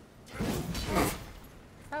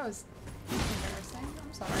 That was embarrassing.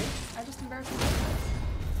 I'm sorry. I just embarrassed myself.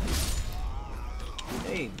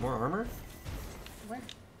 Hey, more armor? Where?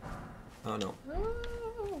 Oh no,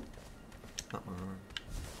 Ooh. not more armor.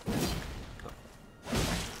 Oh.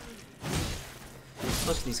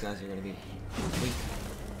 Most of these guys are gonna be weak.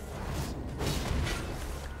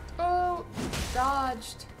 Oh,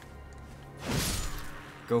 dodged.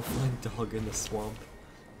 Go find dog in the swamp.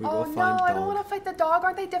 We Oh will no, find dog. I don't want to fight the dog.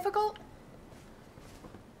 Aren't they difficult?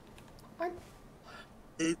 Aren't...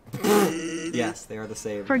 Yes, they are the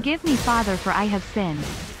same. Forgive me, Father, for I have sinned.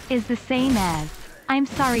 Is the same as, I'm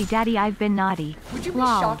sorry, Daddy, I've been naughty. Would you be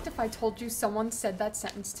Lol. shocked if I told you someone said that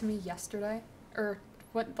sentence to me yesterday? Or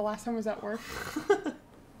what, the last time was at work?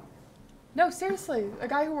 No, seriously. A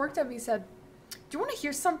guy who worked at me said, do you want to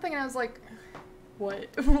hear something? And I was like, what?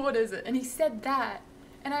 What is it? And he said that.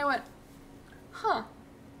 And I went, huh.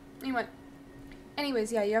 And he went,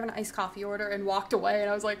 anyways, yeah, you have an iced coffee order, and walked away. And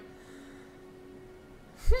I was like,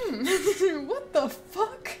 what the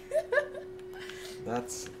fuck?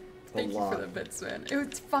 That's a Thank lot. you for the bits, man. It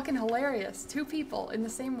was fucking hilarious. 2 people in the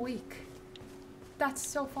same week. That's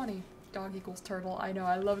so funny. Dog equals turtle. I know.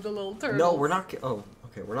 I love the little turtles. No, we're not. Oh,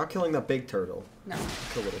 okay. We're not killing the big turtle. No.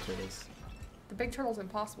 Kill little turtles. The big turtle's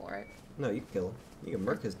impossible, right? No, you can kill him. You can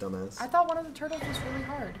murk his dumbass. I thought one of the turtles was really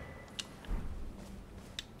hard.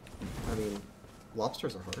 I mean,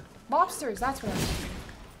 lobsters are hard. Lobsters, that's what I was thinking.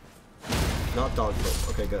 Not dog turtle.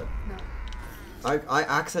 Okay, good. No. I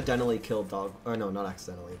accidentally killed dog. Oh no, not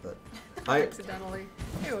accidentally, but Accidentally.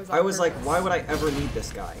 It was on I was like, purpose. why would I ever need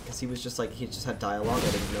this guy? Because he was just like, he just had dialogue.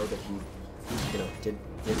 I didn't know that he, you know, did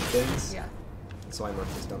things. Yeah. So I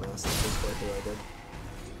murked his dumbass. That's basically what I did.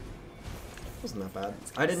 Wasn't that bad.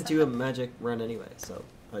 I didn't do a magic run anyway, so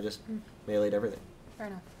I just meleeed everything. Fair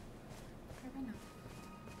enough. Fair enough.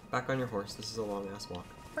 Back on your horse. This is a long ass walk.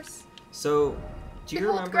 Horse. So, do you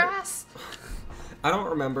Behold remember? grass. I don't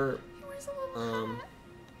remember. He wears a little hat.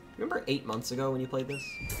 Remember 8 months ago when you played this?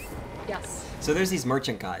 Yes. So there's these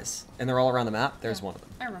merchant guys, and they're all around the map. There's Yeah. one of them.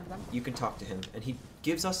 I remember them. You can talk to him, and he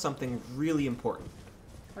gives us something really important.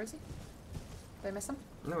 Where is he? Did I miss him?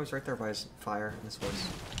 No, he's right there by his fire and his horse.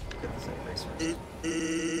 Get the same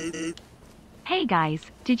racer. Hey guys,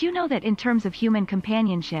 did you know that in terms of human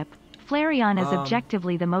companionship, Flareon is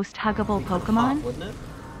objectively the most huggable Be kinda hot, Pokemon? wouldn't it?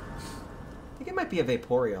 I think it might be a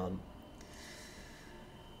Vaporeon.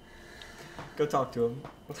 Go talk to him.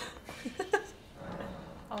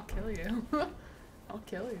 I'll kill you. I'll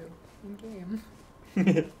kill you. In game.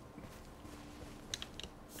 Thank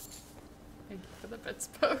you for the bits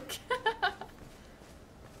poke.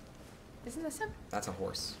 Isn't this him? That's a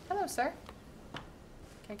horse. Hello, sir. Can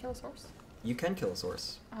I kill his horse? You can kill his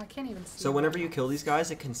horse. Oh, I can't even see. So him. whenever you kill these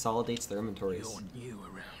guys, it consolidates their inventories. You're new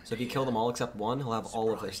around So if you kill them all except one, he'll have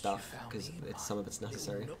all of their stuff, because some of it's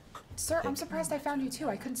necessary. Sir, I'm surprised I found you too.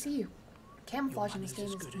 I couldn't see you. Camouflage in this game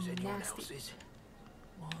as good as is anyone nasty. else's.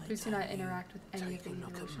 Why Please do not don't you interact with any of take the a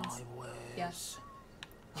look at emotions. my wares? Yes.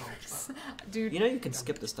 Oh, Dude, You know you can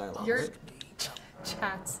skip this dialogue, You're- right?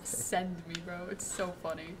 chats send me, bro. It's so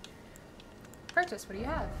funny. Purchase, what do you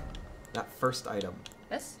have? That first item.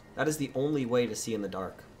 This? That is the only way to see in the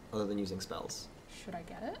dark, other than using spells. Should I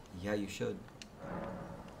get it? Yeah, you should.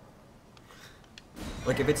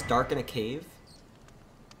 Like, if it's dark in a cave,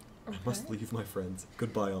 I must Okay. leave my friends.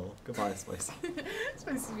 Goodbye, all. Goodbye, Spicy.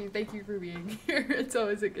 Spicy, thank you for being here. It's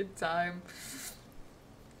always a good time.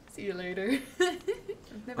 See you later.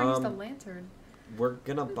 I've never used a lantern. We're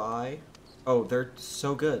gonna buy... Oh, they're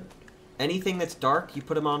so good. Anything that's dark, you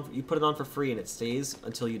put them on. You put it on for free, and it stays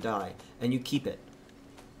until you die, and you keep it.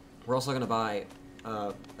 We're also gonna buy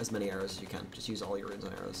as many arrows as you can. Just use all your runes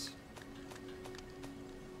on arrows.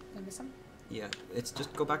 Did I miss some? Yeah, it's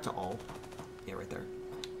just go back to all. Yeah, right there.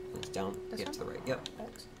 And it's down. This Yeah, one? to the right. Yep.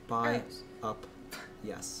 Bolts? Buy Arrows. up.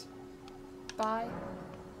 Yes. By.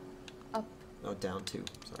 Up. Oh, down 2.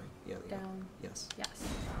 Sorry. Yeah. There you go. Down. Yes. Yes.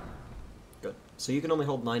 Good. So you can only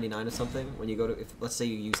hold 99 of something when you go to, if let's say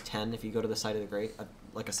you use 10, if you go to the site of the grace,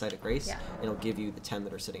 like a site of grace, Yeah. it'll give you the 10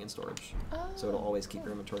 that are sitting in storage. Oh, So it'll always keep cool.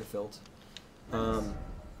 your inventory filled. Nice.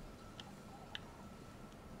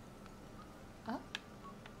 Up?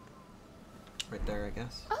 Right there, I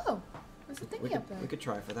guess. Oh, there's a thingy up there. We could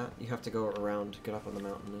try for that. You have to go around, get up on the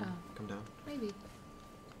mountain, and Oh. come down. Maybe.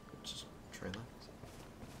 Just try left.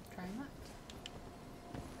 Try left.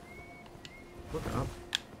 Look up.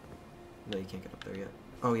 No, you can't get up there yet.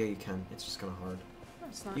 Oh yeah, you can. It's just kind of hard. No,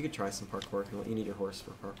 it's not. You could try some parkour if you want. You need your horse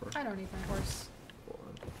for parkour. I don't need my horse. Hold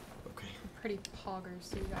on. Okay. I'm pretty poggers,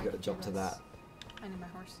 so You I gotta can do jump to this. that. I need my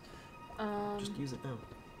horse. Just use it now.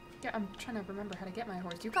 Yeah, I'm trying to remember how to get my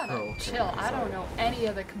horse. You gotta Oh, okay. chill. I Sorry. don't know any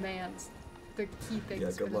of the commands. The key things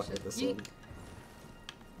Yeah, for good luck shit. with this Yeet. one.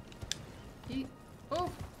 Yeet. Oh!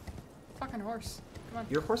 Fucking horse. Come on.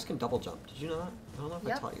 Your horse can double jump. Did you know that? I don't know if I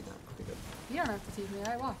Yep. taught you that. Okay, good. You don't have to teach me.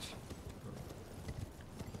 I watch.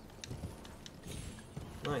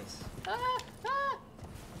 Nice. Ah! Ah!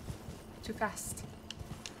 Too fast.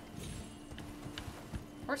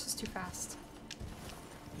 Horse is too fast.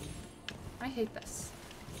 I hate this.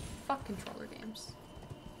 Fuck controller games.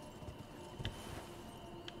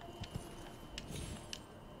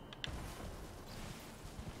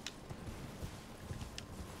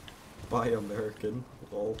 Buy American.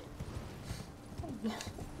 Lol. Oh, no. There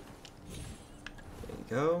you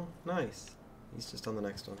go. Nice. He's just on the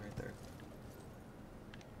next one right there.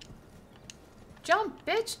 Jump,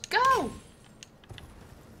 bitch! Go!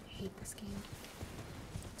 I hate this game.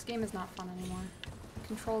 This game is not fun anymore.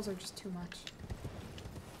 Controls are just too much.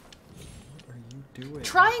 What are you doing?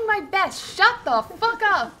 Trying my best! Shut the fuck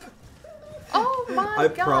up! Oh my I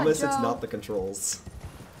god, promise it's Joe. not the controls.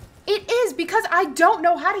 It is, because I don't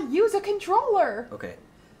know how to use a controller! Okay.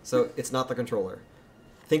 So it's not the controller.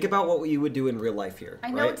 Think about what you would do in real life here. I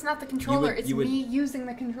know right? it's not the controller, you would- me using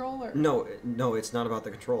the controller. No, it's not about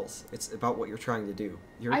the controls. It's about what you're trying to do.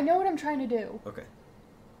 I know what I'm trying to do. Okay.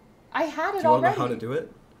 I had it Do you want to already. know how to do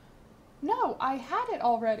it? No, I had it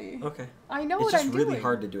already. Okay. I know It's what just I'm really doing.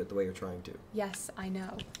 hard to do it the way you're trying to. Yes, I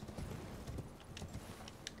know.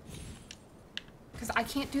 Because I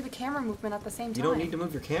can't do the camera movement at the same time. You don't need to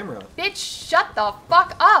move your camera. Bitch, shut the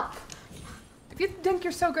fuck up! If you think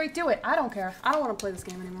you're so great, do it. I don't care. I don't want to play this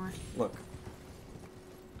game anymore. Look.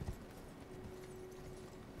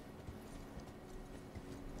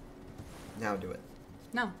 Now do it.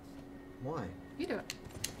 No, Why? you do it.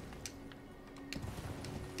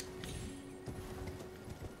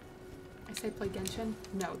 I say play Genshin.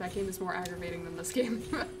 No, that game is more aggravating than this game.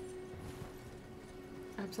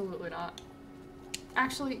 Absolutely not.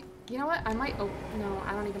 Actually, you know what? I might... Oh, no,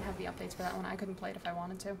 I don't even have the updates for that one. I couldn't play it if I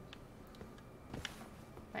wanted to.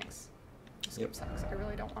 Thanks. This game Yep. sucks. I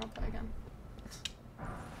really don't want to play again.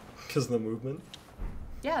 Because of the movement?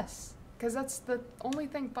 Yes, because that's the only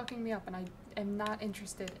thing fucking me up, and I am not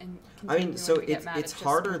interested in I mean, continuing so to get it's mad at just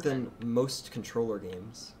harder movement. than most controller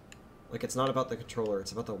games. Like, it's not about the controller,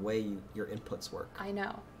 it's about the way your inputs work. I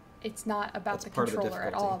know. It's not about That's the part of the controller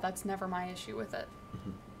at difficulty. all. That's never my issue with it.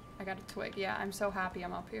 Mhm. I got a twig. Yeah, I'm so happy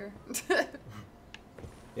I'm up here.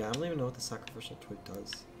 Yeah, I don't even know what the sacrificial twig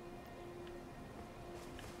does.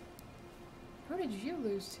 Who did you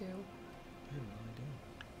lose to? I have no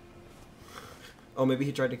idea. Oh, maybe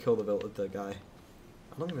he tried to kill the guy.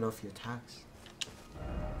 I don't even know if he attacks.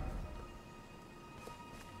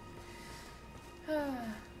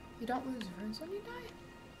 You don't lose runes when you die?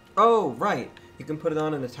 Oh, right! You can put it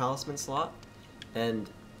on in a talisman slot, and...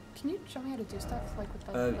 Can you show me how to do stuff, like with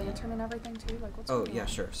the lantern and everything too? Like what's Oh, going yeah, on?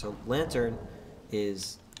 sure. So, lantern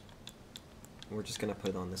is... We're just gonna put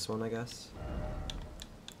it on this one, I guess.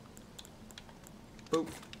 Boop.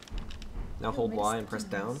 Now Oh, hold makes Y and press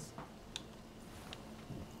nice. down.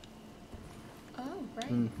 Oh,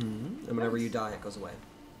 right. Mm-hmm. And whenever you die, it goes away.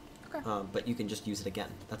 Okay. But you can just use it again.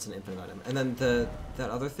 That's an infinite item. And then that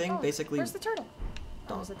other thing, Oh, basically... Where's the turtle?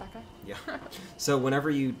 Oh, Dog. is it that guy? Yeah. So whenever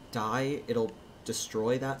you die, it'll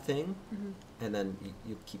destroy that thing, Mhm. and then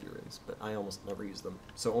you keep your runes. But I almost never use them.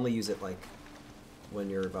 So only use it, like, when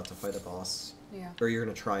you're about to fight a boss. Yeah. Or you're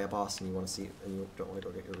going to try a boss and you want to see it, and you don't want to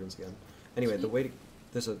go get your runes again. Anyway, the Sweet. way to...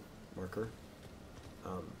 There's a marker.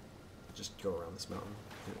 Just go around this mountain.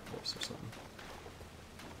 Get a horse or something.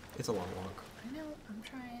 It's a long walk. I know. I'm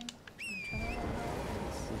trying.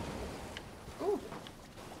 Ooh,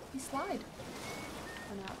 he slide.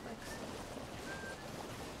 Oh, no, it works.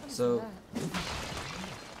 What is So- that?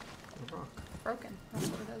 A rock. Broken. That's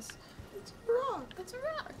what it is. It's a rock! It's a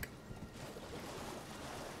rock.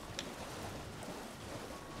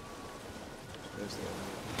 there's the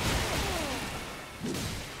other.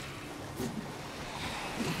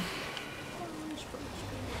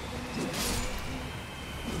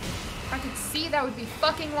 I could see that would be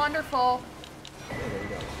fucking wonderful. Yeah, there you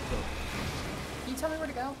go. Go. Can you tell me where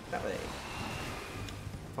to go? That way.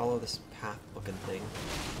 Follow this path looking thing.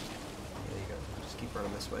 There you go. Just keep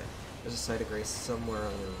running this way. There's a site of grace somewhere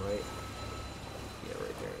on your right. Yeah,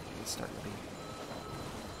 right there. It's starting to be.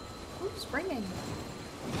 Who's ringing?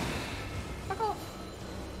 Fuck off.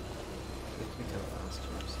 It can be kind of fast,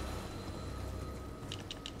 James.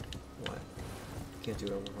 What? Can't do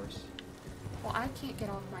it on the horse. Well, I can't get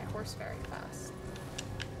off my horse very fast.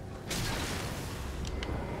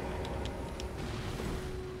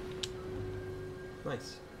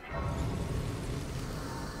 Nice.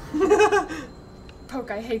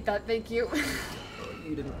 Poke, I hate that. Thank you. Oh,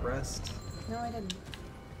 you didn't rest. No, I didn't.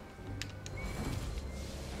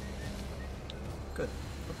 Good.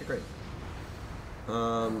 Okay, great.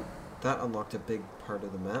 That unlocked a big part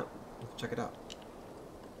of the map. Check it out.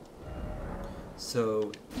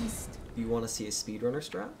 So, East. you want to see a speedrunner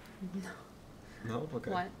strat? No. No? Okay.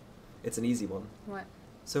 What? It's an easy one. What?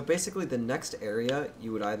 So basically, the next area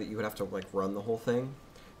you would have to like run the whole thing,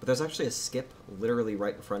 but there's actually a skip literally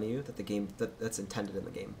right in front of you that's intended in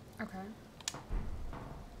the game. Okay.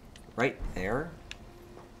 Right there,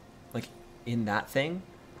 like in that thing,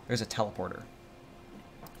 there's a teleporter,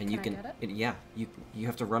 and you I can get it? yeah, you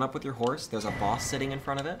have to run up with your horse. There's a boss sitting in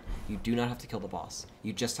front of it. You do not have to kill the boss.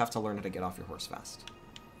 You just have to learn how to get off your horse fast.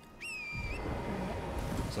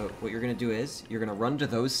 So what you're gonna do is you're gonna run to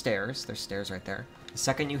those stairs. There's stairs right there. The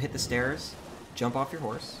second you hit the stairs, jump off your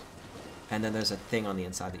horse, and then there's a thing on the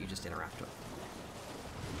inside that you just interact with.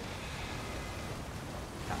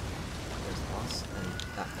 That thing. There's the boss,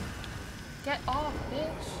 and that thing. Get off,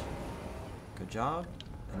 bitch. Good job.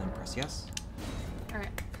 And then press yes. Alright.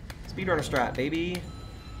 Speedrunner strat, baby.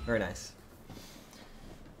 Very nice.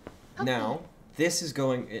 Okay. Now, this is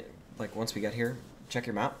going, like once we get here, check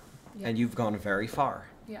your map, Yeah. and you've gone very far.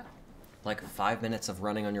 Yeah. Like 5 minutes of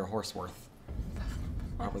running on your horse worth.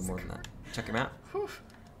 Probably more than that. Check your map. Whew.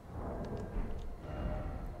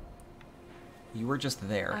 You were just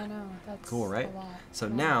there. I know. That's Cool, right? a lot. So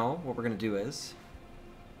Yeah. now, what we're going to do is...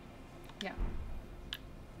 Yeah.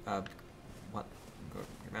 What? Go to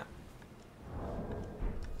your map.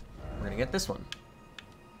 We're going to get this one.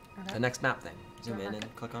 Okay. The next map thing. Zoom Do I in mark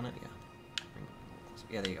and it? click on it. Yeah.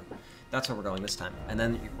 Yeah, there you go. That's where we're going this time. And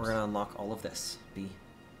then we're going to unlock all of this. B.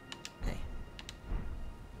 A.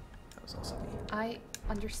 That was also B. I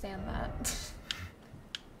understand that.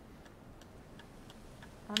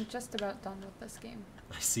 I'm just about done with this game.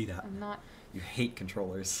 I see that. I'm not. You hate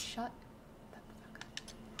controllers. Shut the fuck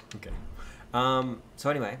up. Okay. So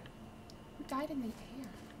anyway, Who died in the air?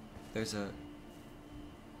 there's a...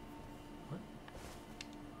 What?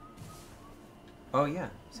 Oh, yeah.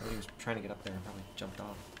 Somebody was trying to get up there and probably jumped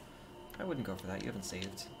off. I wouldn't go for that. You haven't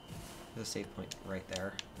saved. There's a save point right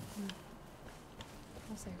there.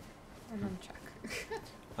 I'll save. And then check.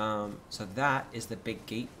 So that is the big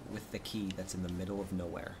gate with the key that's in the middle of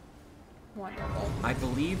nowhere. Wonderful. I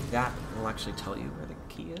believe that will actually tell you where the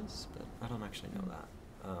key is, but I don't actually know that.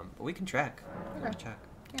 But we can check. We're gonna Okay. check.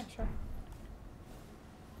 Yeah, sure.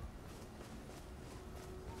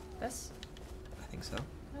 This? I think so.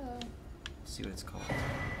 Hello. Let's see what it's called.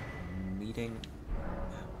 Meeting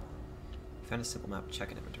map. Found a simple map.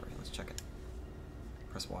 Check an inventory. Let's check it.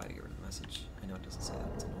 Press Y to get rid of the message. I know it doesn't say that.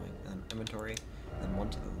 It's annoying. And then inventory. Then one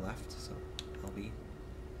to the left. So LB.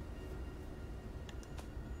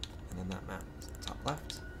 And then that map is the top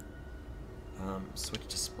left. Switch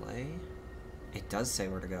display. It does say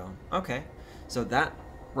where to go. Okay. So that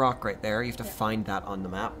rock right there, you have to Yeah. find that on the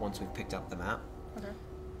map once we've picked up the map, Okay.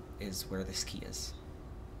 is where this key is.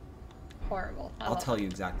 Horrible. I'll tell you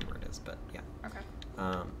exactly where it is, but yeah. Okay.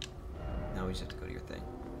 Now we just have to go to your thing.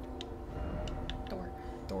 Door.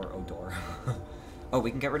 Door, oh door. Oh, we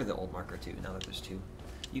can get rid of the old marker too, now that there's two.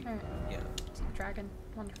 You, Alright. yeah, See, dragon.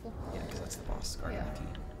 Wonderful. yeah, because that's the boss guarding Yeah. the key.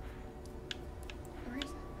 Where is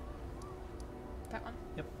it? That one.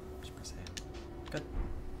 Yep, just press A. Good.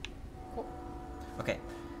 Cool. Okay,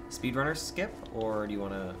 speedrunner skip, or do you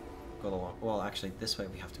want to go the long? Well, actually, this way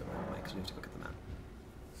we have to go the wrong way because we have to look at the map.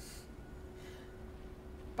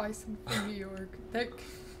 Bison from New York. That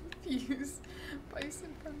confused.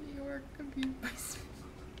 Bison from New York. Confused bison.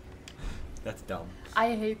 That's dumb.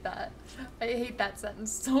 I hate that. I hate that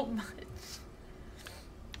sentence so much.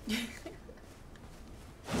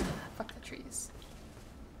 Fuck the trees.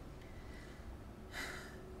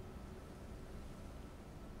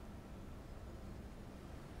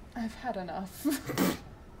 I've had enough.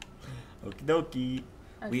 Okie dokie.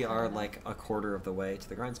 We are like a quarter of the way to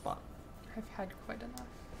the grind spot. I've had quite enough.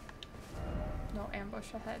 No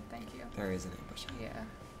ambush ahead, thank you. There is an ambush. Yeah.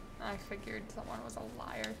 I figured someone was a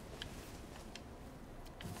liar.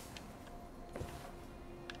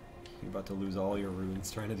 You're about to lose all your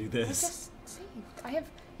runes trying to do I this. just saved. I have...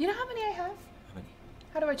 You know how many I have? How many?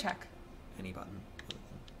 How do I check? Any button.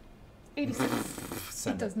 86. It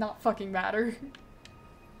Send does not fucking matter.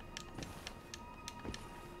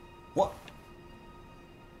 What?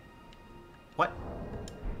 What?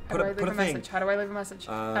 How do I leave a message? How do I leave a message?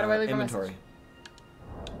 How do I leave inventory. a message?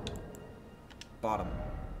 Bottom.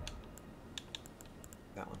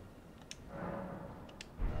 That one.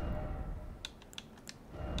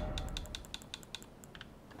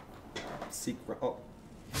 Secret. Oh.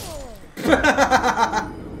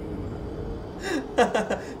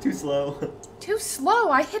 Too slow. Too slow.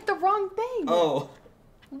 I hit the wrong thing. Oh.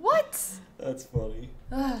 What? That's funny.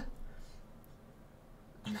 Ugh.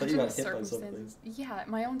 I thought you Imagine got the hit by something. circumstances. Yeah,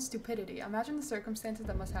 my own stupidity. Imagine the circumstances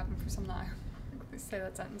that must happen for some not say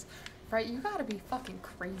that sentence. Right? You gotta be fucking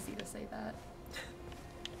crazy to say that.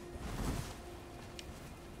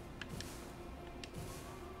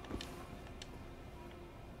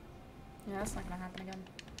 Yeah, that's not gonna happen again.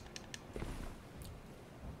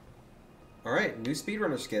 Alright, new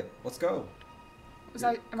speedrunner skip. Let's go. Am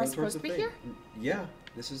I Go supposed towards to the be thing. here? Yeah,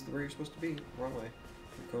 this is where you're supposed to be. Wrong way.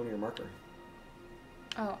 You're going to your marker.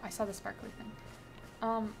 Oh, I saw the sparkly thing.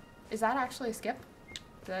 Is that actually a skip?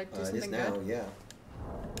 Did I do It is something now, good? yeah.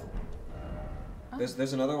 Oh.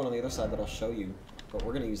 There's another one on the other side that I'll show you, but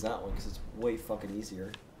we're gonna use that one because it's way fucking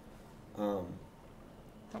easier.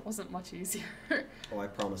 That wasn't much easier. Oh, I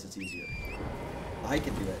promise it's easier. I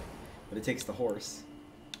can do it, but it takes the horse.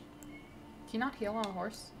 Can you not heal on a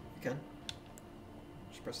horse? You can.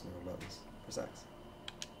 Just press the wrong buttons. Press X.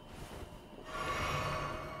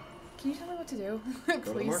 Can you tell me what to do? Go to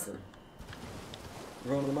the Please. marker.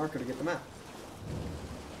 We're going to the marker to get the map.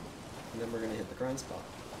 And then we're gonna hit the grind spot.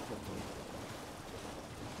 Hopefully.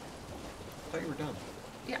 I thought you were done.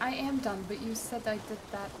 Yeah, I am done, but you said I did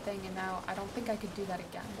that thing, and now I don't think I could do that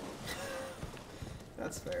again.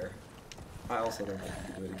 That's fair. I also don't think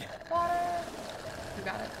you can do it again. Water! You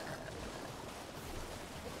got it.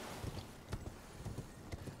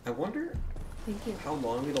 I wonder Thank you. how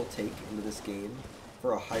long it'll take into this game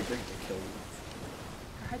for a hydrate to kill you.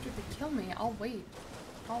 For Hydra to kill me, I'll wait.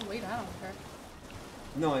 I'll wait, I don't care.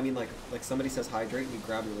 No, I mean like somebody says hydrate, you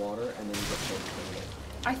grab your water, and then you get killed because of it.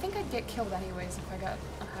 I think I'd get killed anyways if I got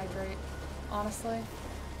a hydrate. Honestly,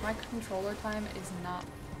 my controller time is not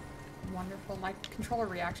wonderful. My controller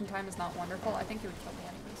reaction time is not wonderful. I think it would kill me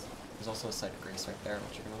anyways. There's also a site of grace right there,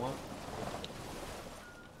 which you're gonna want.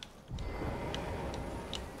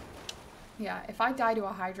 Yeah, if I die to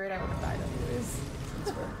a hydrate, I would have died anyways.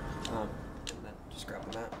 That's fair. And then just grab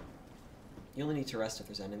the map. You only need to rest if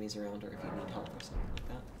there's enemies around or if you need help or something like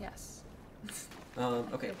that. Yes.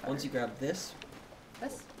 Okay, feel once you grab this,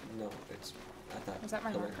 This? no, it's at that. Was that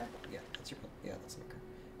my pillar. marker? Yeah, that's your yeah, that's the marker,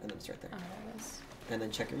 and then it's right there. Oh, there it is. And then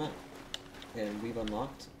check your map, and we've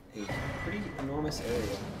unlocked a pretty enormous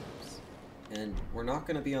area, and we're not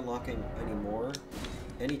going to be unlocking any more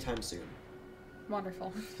anytime soon.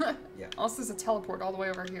 Wonderful. Yeah. Unless there's a teleport all the way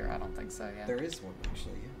over here. I don't think so, yeah. There is one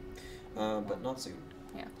actually, yeah. But not soon.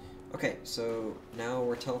 Yeah. Okay, so now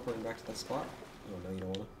we're teleporting back to that spot. Oh no, you don't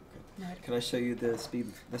wanna. No, I Okay. don't. Can I show you the speed?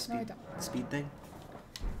 No, I don't. The speed thing.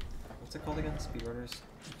 What's it called again? Speedrunners.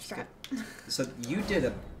 Strap. So you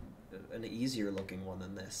did an easier looking one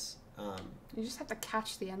than this. You just have to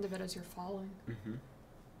catch the end of it as you're falling. Mm-hmm.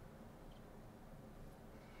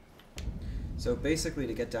 So basically,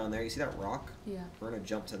 to get down there, you see that rock? Yeah. We're gonna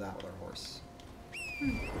jump to that with our horse.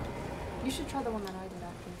 You should try the one that I did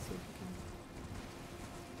actually, see if you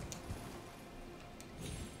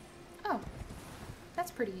can. Oh.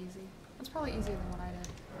 That's pretty easy. That's probably easier than what I did.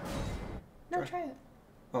 No, try it.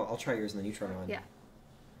 Oh, I'll try yours and then you try mine. Yeah.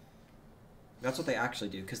 That's what they actually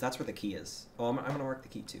do, because that's where the key is. Oh, I'm gonna mark the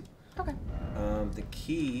key too. Okay. The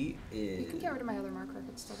key is... You can get rid of my other marker if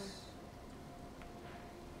it's still there.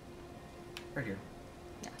 Right here.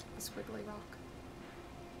 Yeah, the squiggly rock.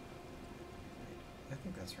 I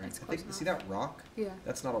think that's right. It's I close think, enough. see that rock? Yeah.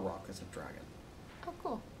 That's not a rock, that's a dragon. Oh,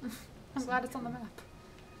 cool. I'm glad it's on the map.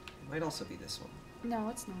 It might also be this one. No,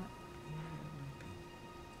 it's not.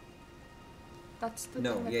 That's the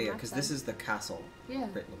No, thing that yeah, the yeah, map because said. this is the castle Yeah.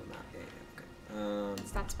 written on the map. Yeah, yeah, okay.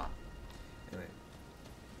 It's that spot. Anyway.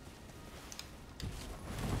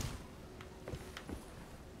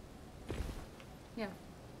 Yeah.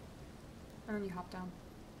 And then you hop down.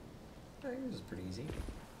 Oh, yours is pretty easy.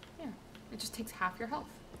 Yeah. It just takes half your health.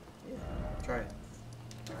 Yeah. Try it.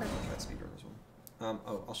 Okay. Try the speedrunners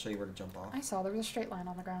Oh, I'll show you where to jump off. I saw there was a straight line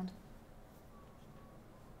on the ground.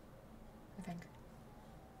 I think.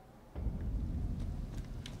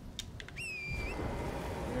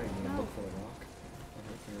 You don't even No. look for the rock.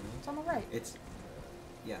 It's on the right. It's,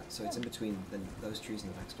 yeah, so it's in between those trees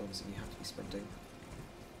and the next ones, and you have to be sprinting.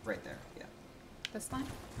 Right there, yeah. This line?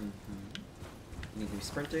 Mm-hmm. You need to be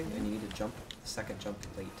sprinting, and you need to jump the second jump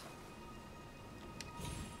late.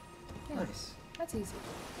 Yeah. Nice. That's easy.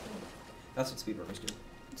 That's what speedrunners do.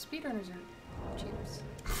 Speedrunners are cheaters.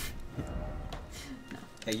 No.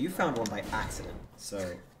 Hey, you found one by accident, so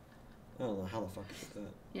I don't know how the fuck you did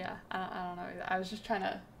that. Yeah, I don't know. I was just trying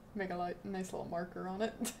to make a nice little marker on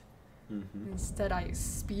it. Mm-hmm. Instead, I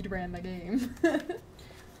speed ran the game. I'm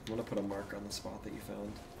gonna put a mark on the spot that you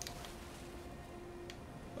found.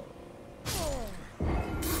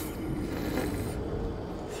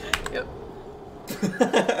 Yep.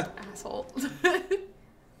 Asshole.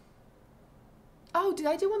 Oh, did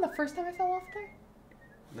I do one the first time I fell off there?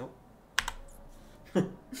 Nope. Here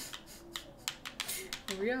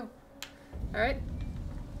we go. Alright.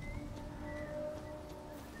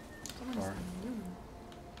 Car.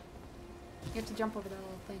 You have to jump over that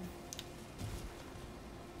little thing.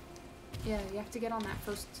 Yeah, you have to get on that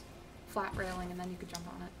first flat railing and then you could jump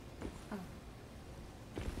on it. Oh.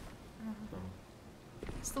 Oh.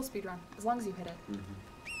 Still speedrun, as long as you hit it. Mm-hmm.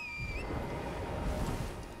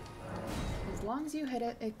 As long as you hit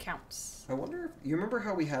it, it counts. I wonder if you remember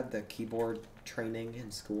how we had the keyboard training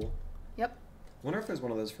in school? Yep. I wonder if there's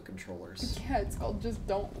one of those for controllers. Yeah, it's called Just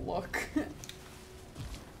Don't Look.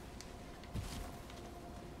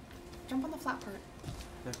 Jump on the flat part.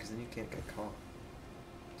 No, because then you can't get caught.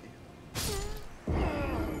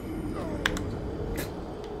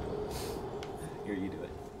 Here, you do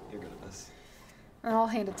it. You're good at this. And I'll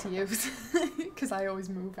hand it to you, because I always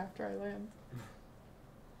move after I land.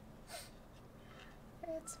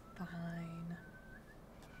 It's fine.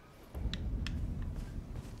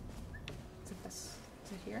 Is it this?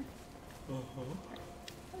 Is it here? Uh-huh.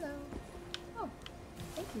 Hello. Oh,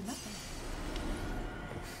 thank you, nothing.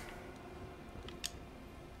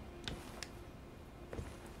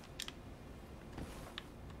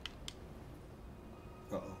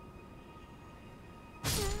 Uh-oh.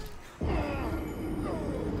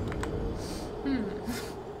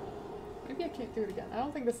 Maybe I can't do it again. I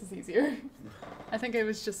don't think this is easier. I think it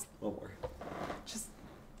was just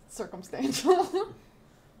circumstantial.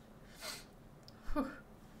 Whew,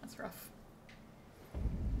 that's rough.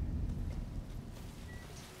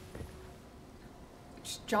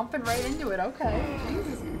 Just jumping right into it, okay.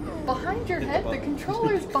 Jesus. Behind your head, the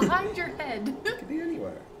controller's behind your head. It could be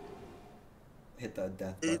anywhere. Hit that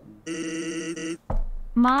death button.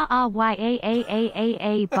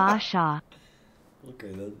 Ma-a-y-a-a-a-a-a basha.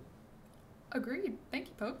 Okay then. Agreed. Thank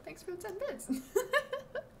you, Poke. Thanks for the 10 bits.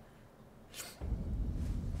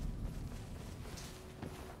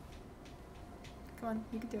 Come on,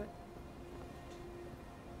 you can do it.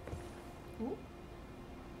 Ooh.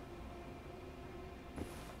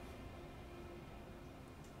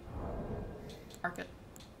 Arc it.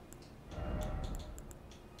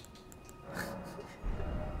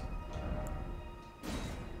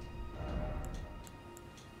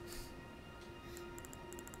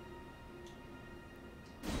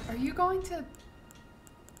 Are you going to...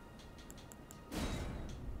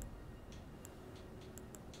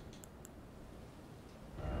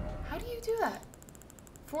 How do you do that?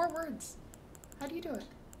 4 words. How do you do it?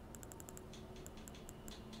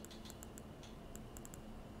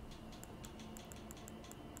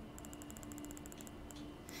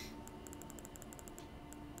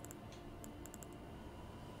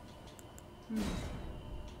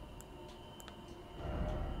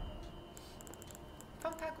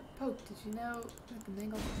 Fun fact with Poke, did you know that the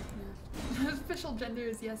Mangle official gender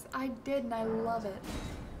is yes? I did and I love it.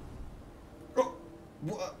 Oh,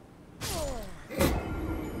 what?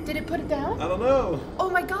 Did it put it down? I don't know. Oh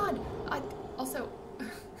my god! Also,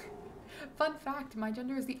 fun fact, my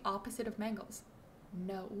gender is the opposite of Mangle's.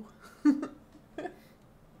 No.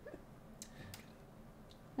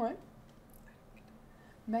 What?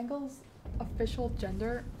 Mangle's official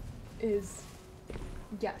gender is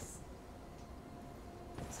yes.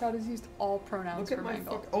 Scott has used all pronouns Look for at my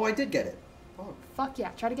Mangle. Oh, I did get it. Oh. Fuck yeah,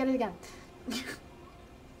 try to get it again.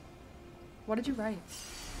 What did you write?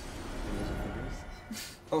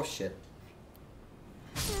 Oh shit.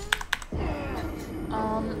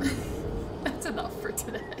 That's enough for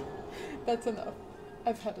today. That's enough.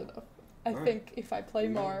 I've had enough. I All think if I play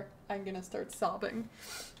Yeah. more, I'm gonna start sobbing.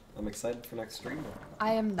 I'm excited for next stream.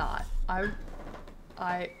 I am not. I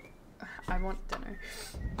want dinner.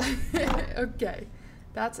 Okay.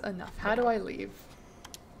 That's enough. How do I leave?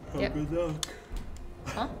 Oh, Yep. good luck.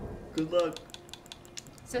 Huh? Good luck.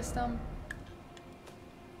 System.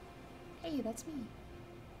 Hey, that's me.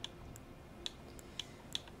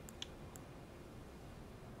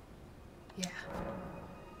 Yeah.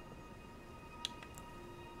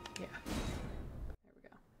 Yeah. There we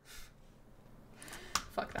go.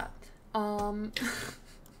 Fuck that.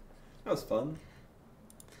 That was fun.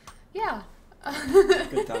 Yeah.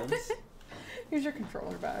 Good times. Here's your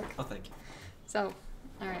controller back. Oh, thank you. So,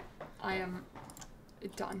 alright. I am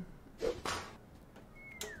done.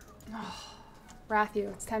 Oh,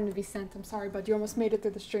 Rathew, it's time to be sent. I'm sorry, bud. You almost made it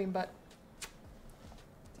through the stream, but...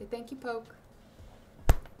 Say thank you, Poke.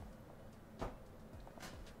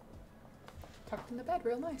 Tucked in the bed,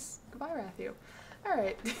 real nice. Goodbye, Rathew.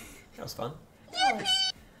 Alright. That was fun. Yes.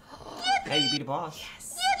 Hey, you beat a boss.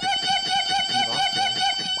 Yes. You beat a boss today.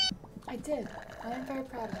 I did. I am very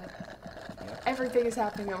proud of it. Yep. Everything is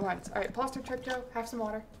happening at once. Alright, posture check, Joe. Have some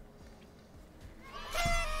water.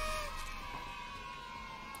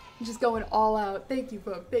 Just going all out. Thank you,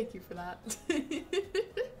 Poke. Thank you for that.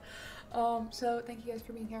 So thank you guys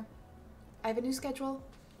for being here. I have a new schedule.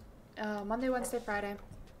 Monday, Wednesday, Friday.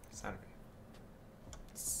 Saturday.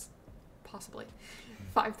 Possibly.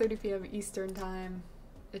 5:30 p.m. Eastern time.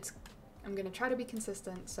 I'm gonna try to be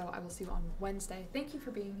consistent, so I will see you on Wednesday. Thank you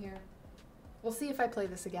for being here. We'll see if I play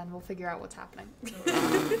this again. We'll figure out what's happening.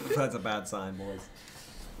 That's a bad sign, boys.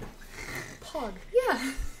 Pog.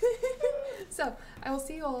 Yeah. So, I will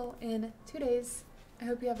see you all in 2 days. I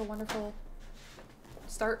hope you have a wonderful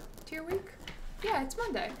start to your week. Yeah, it's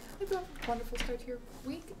Monday. I hope you have a wonderful start to your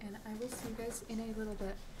week, and I will see you guys in a little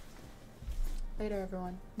bit. Later,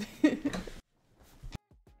 everyone.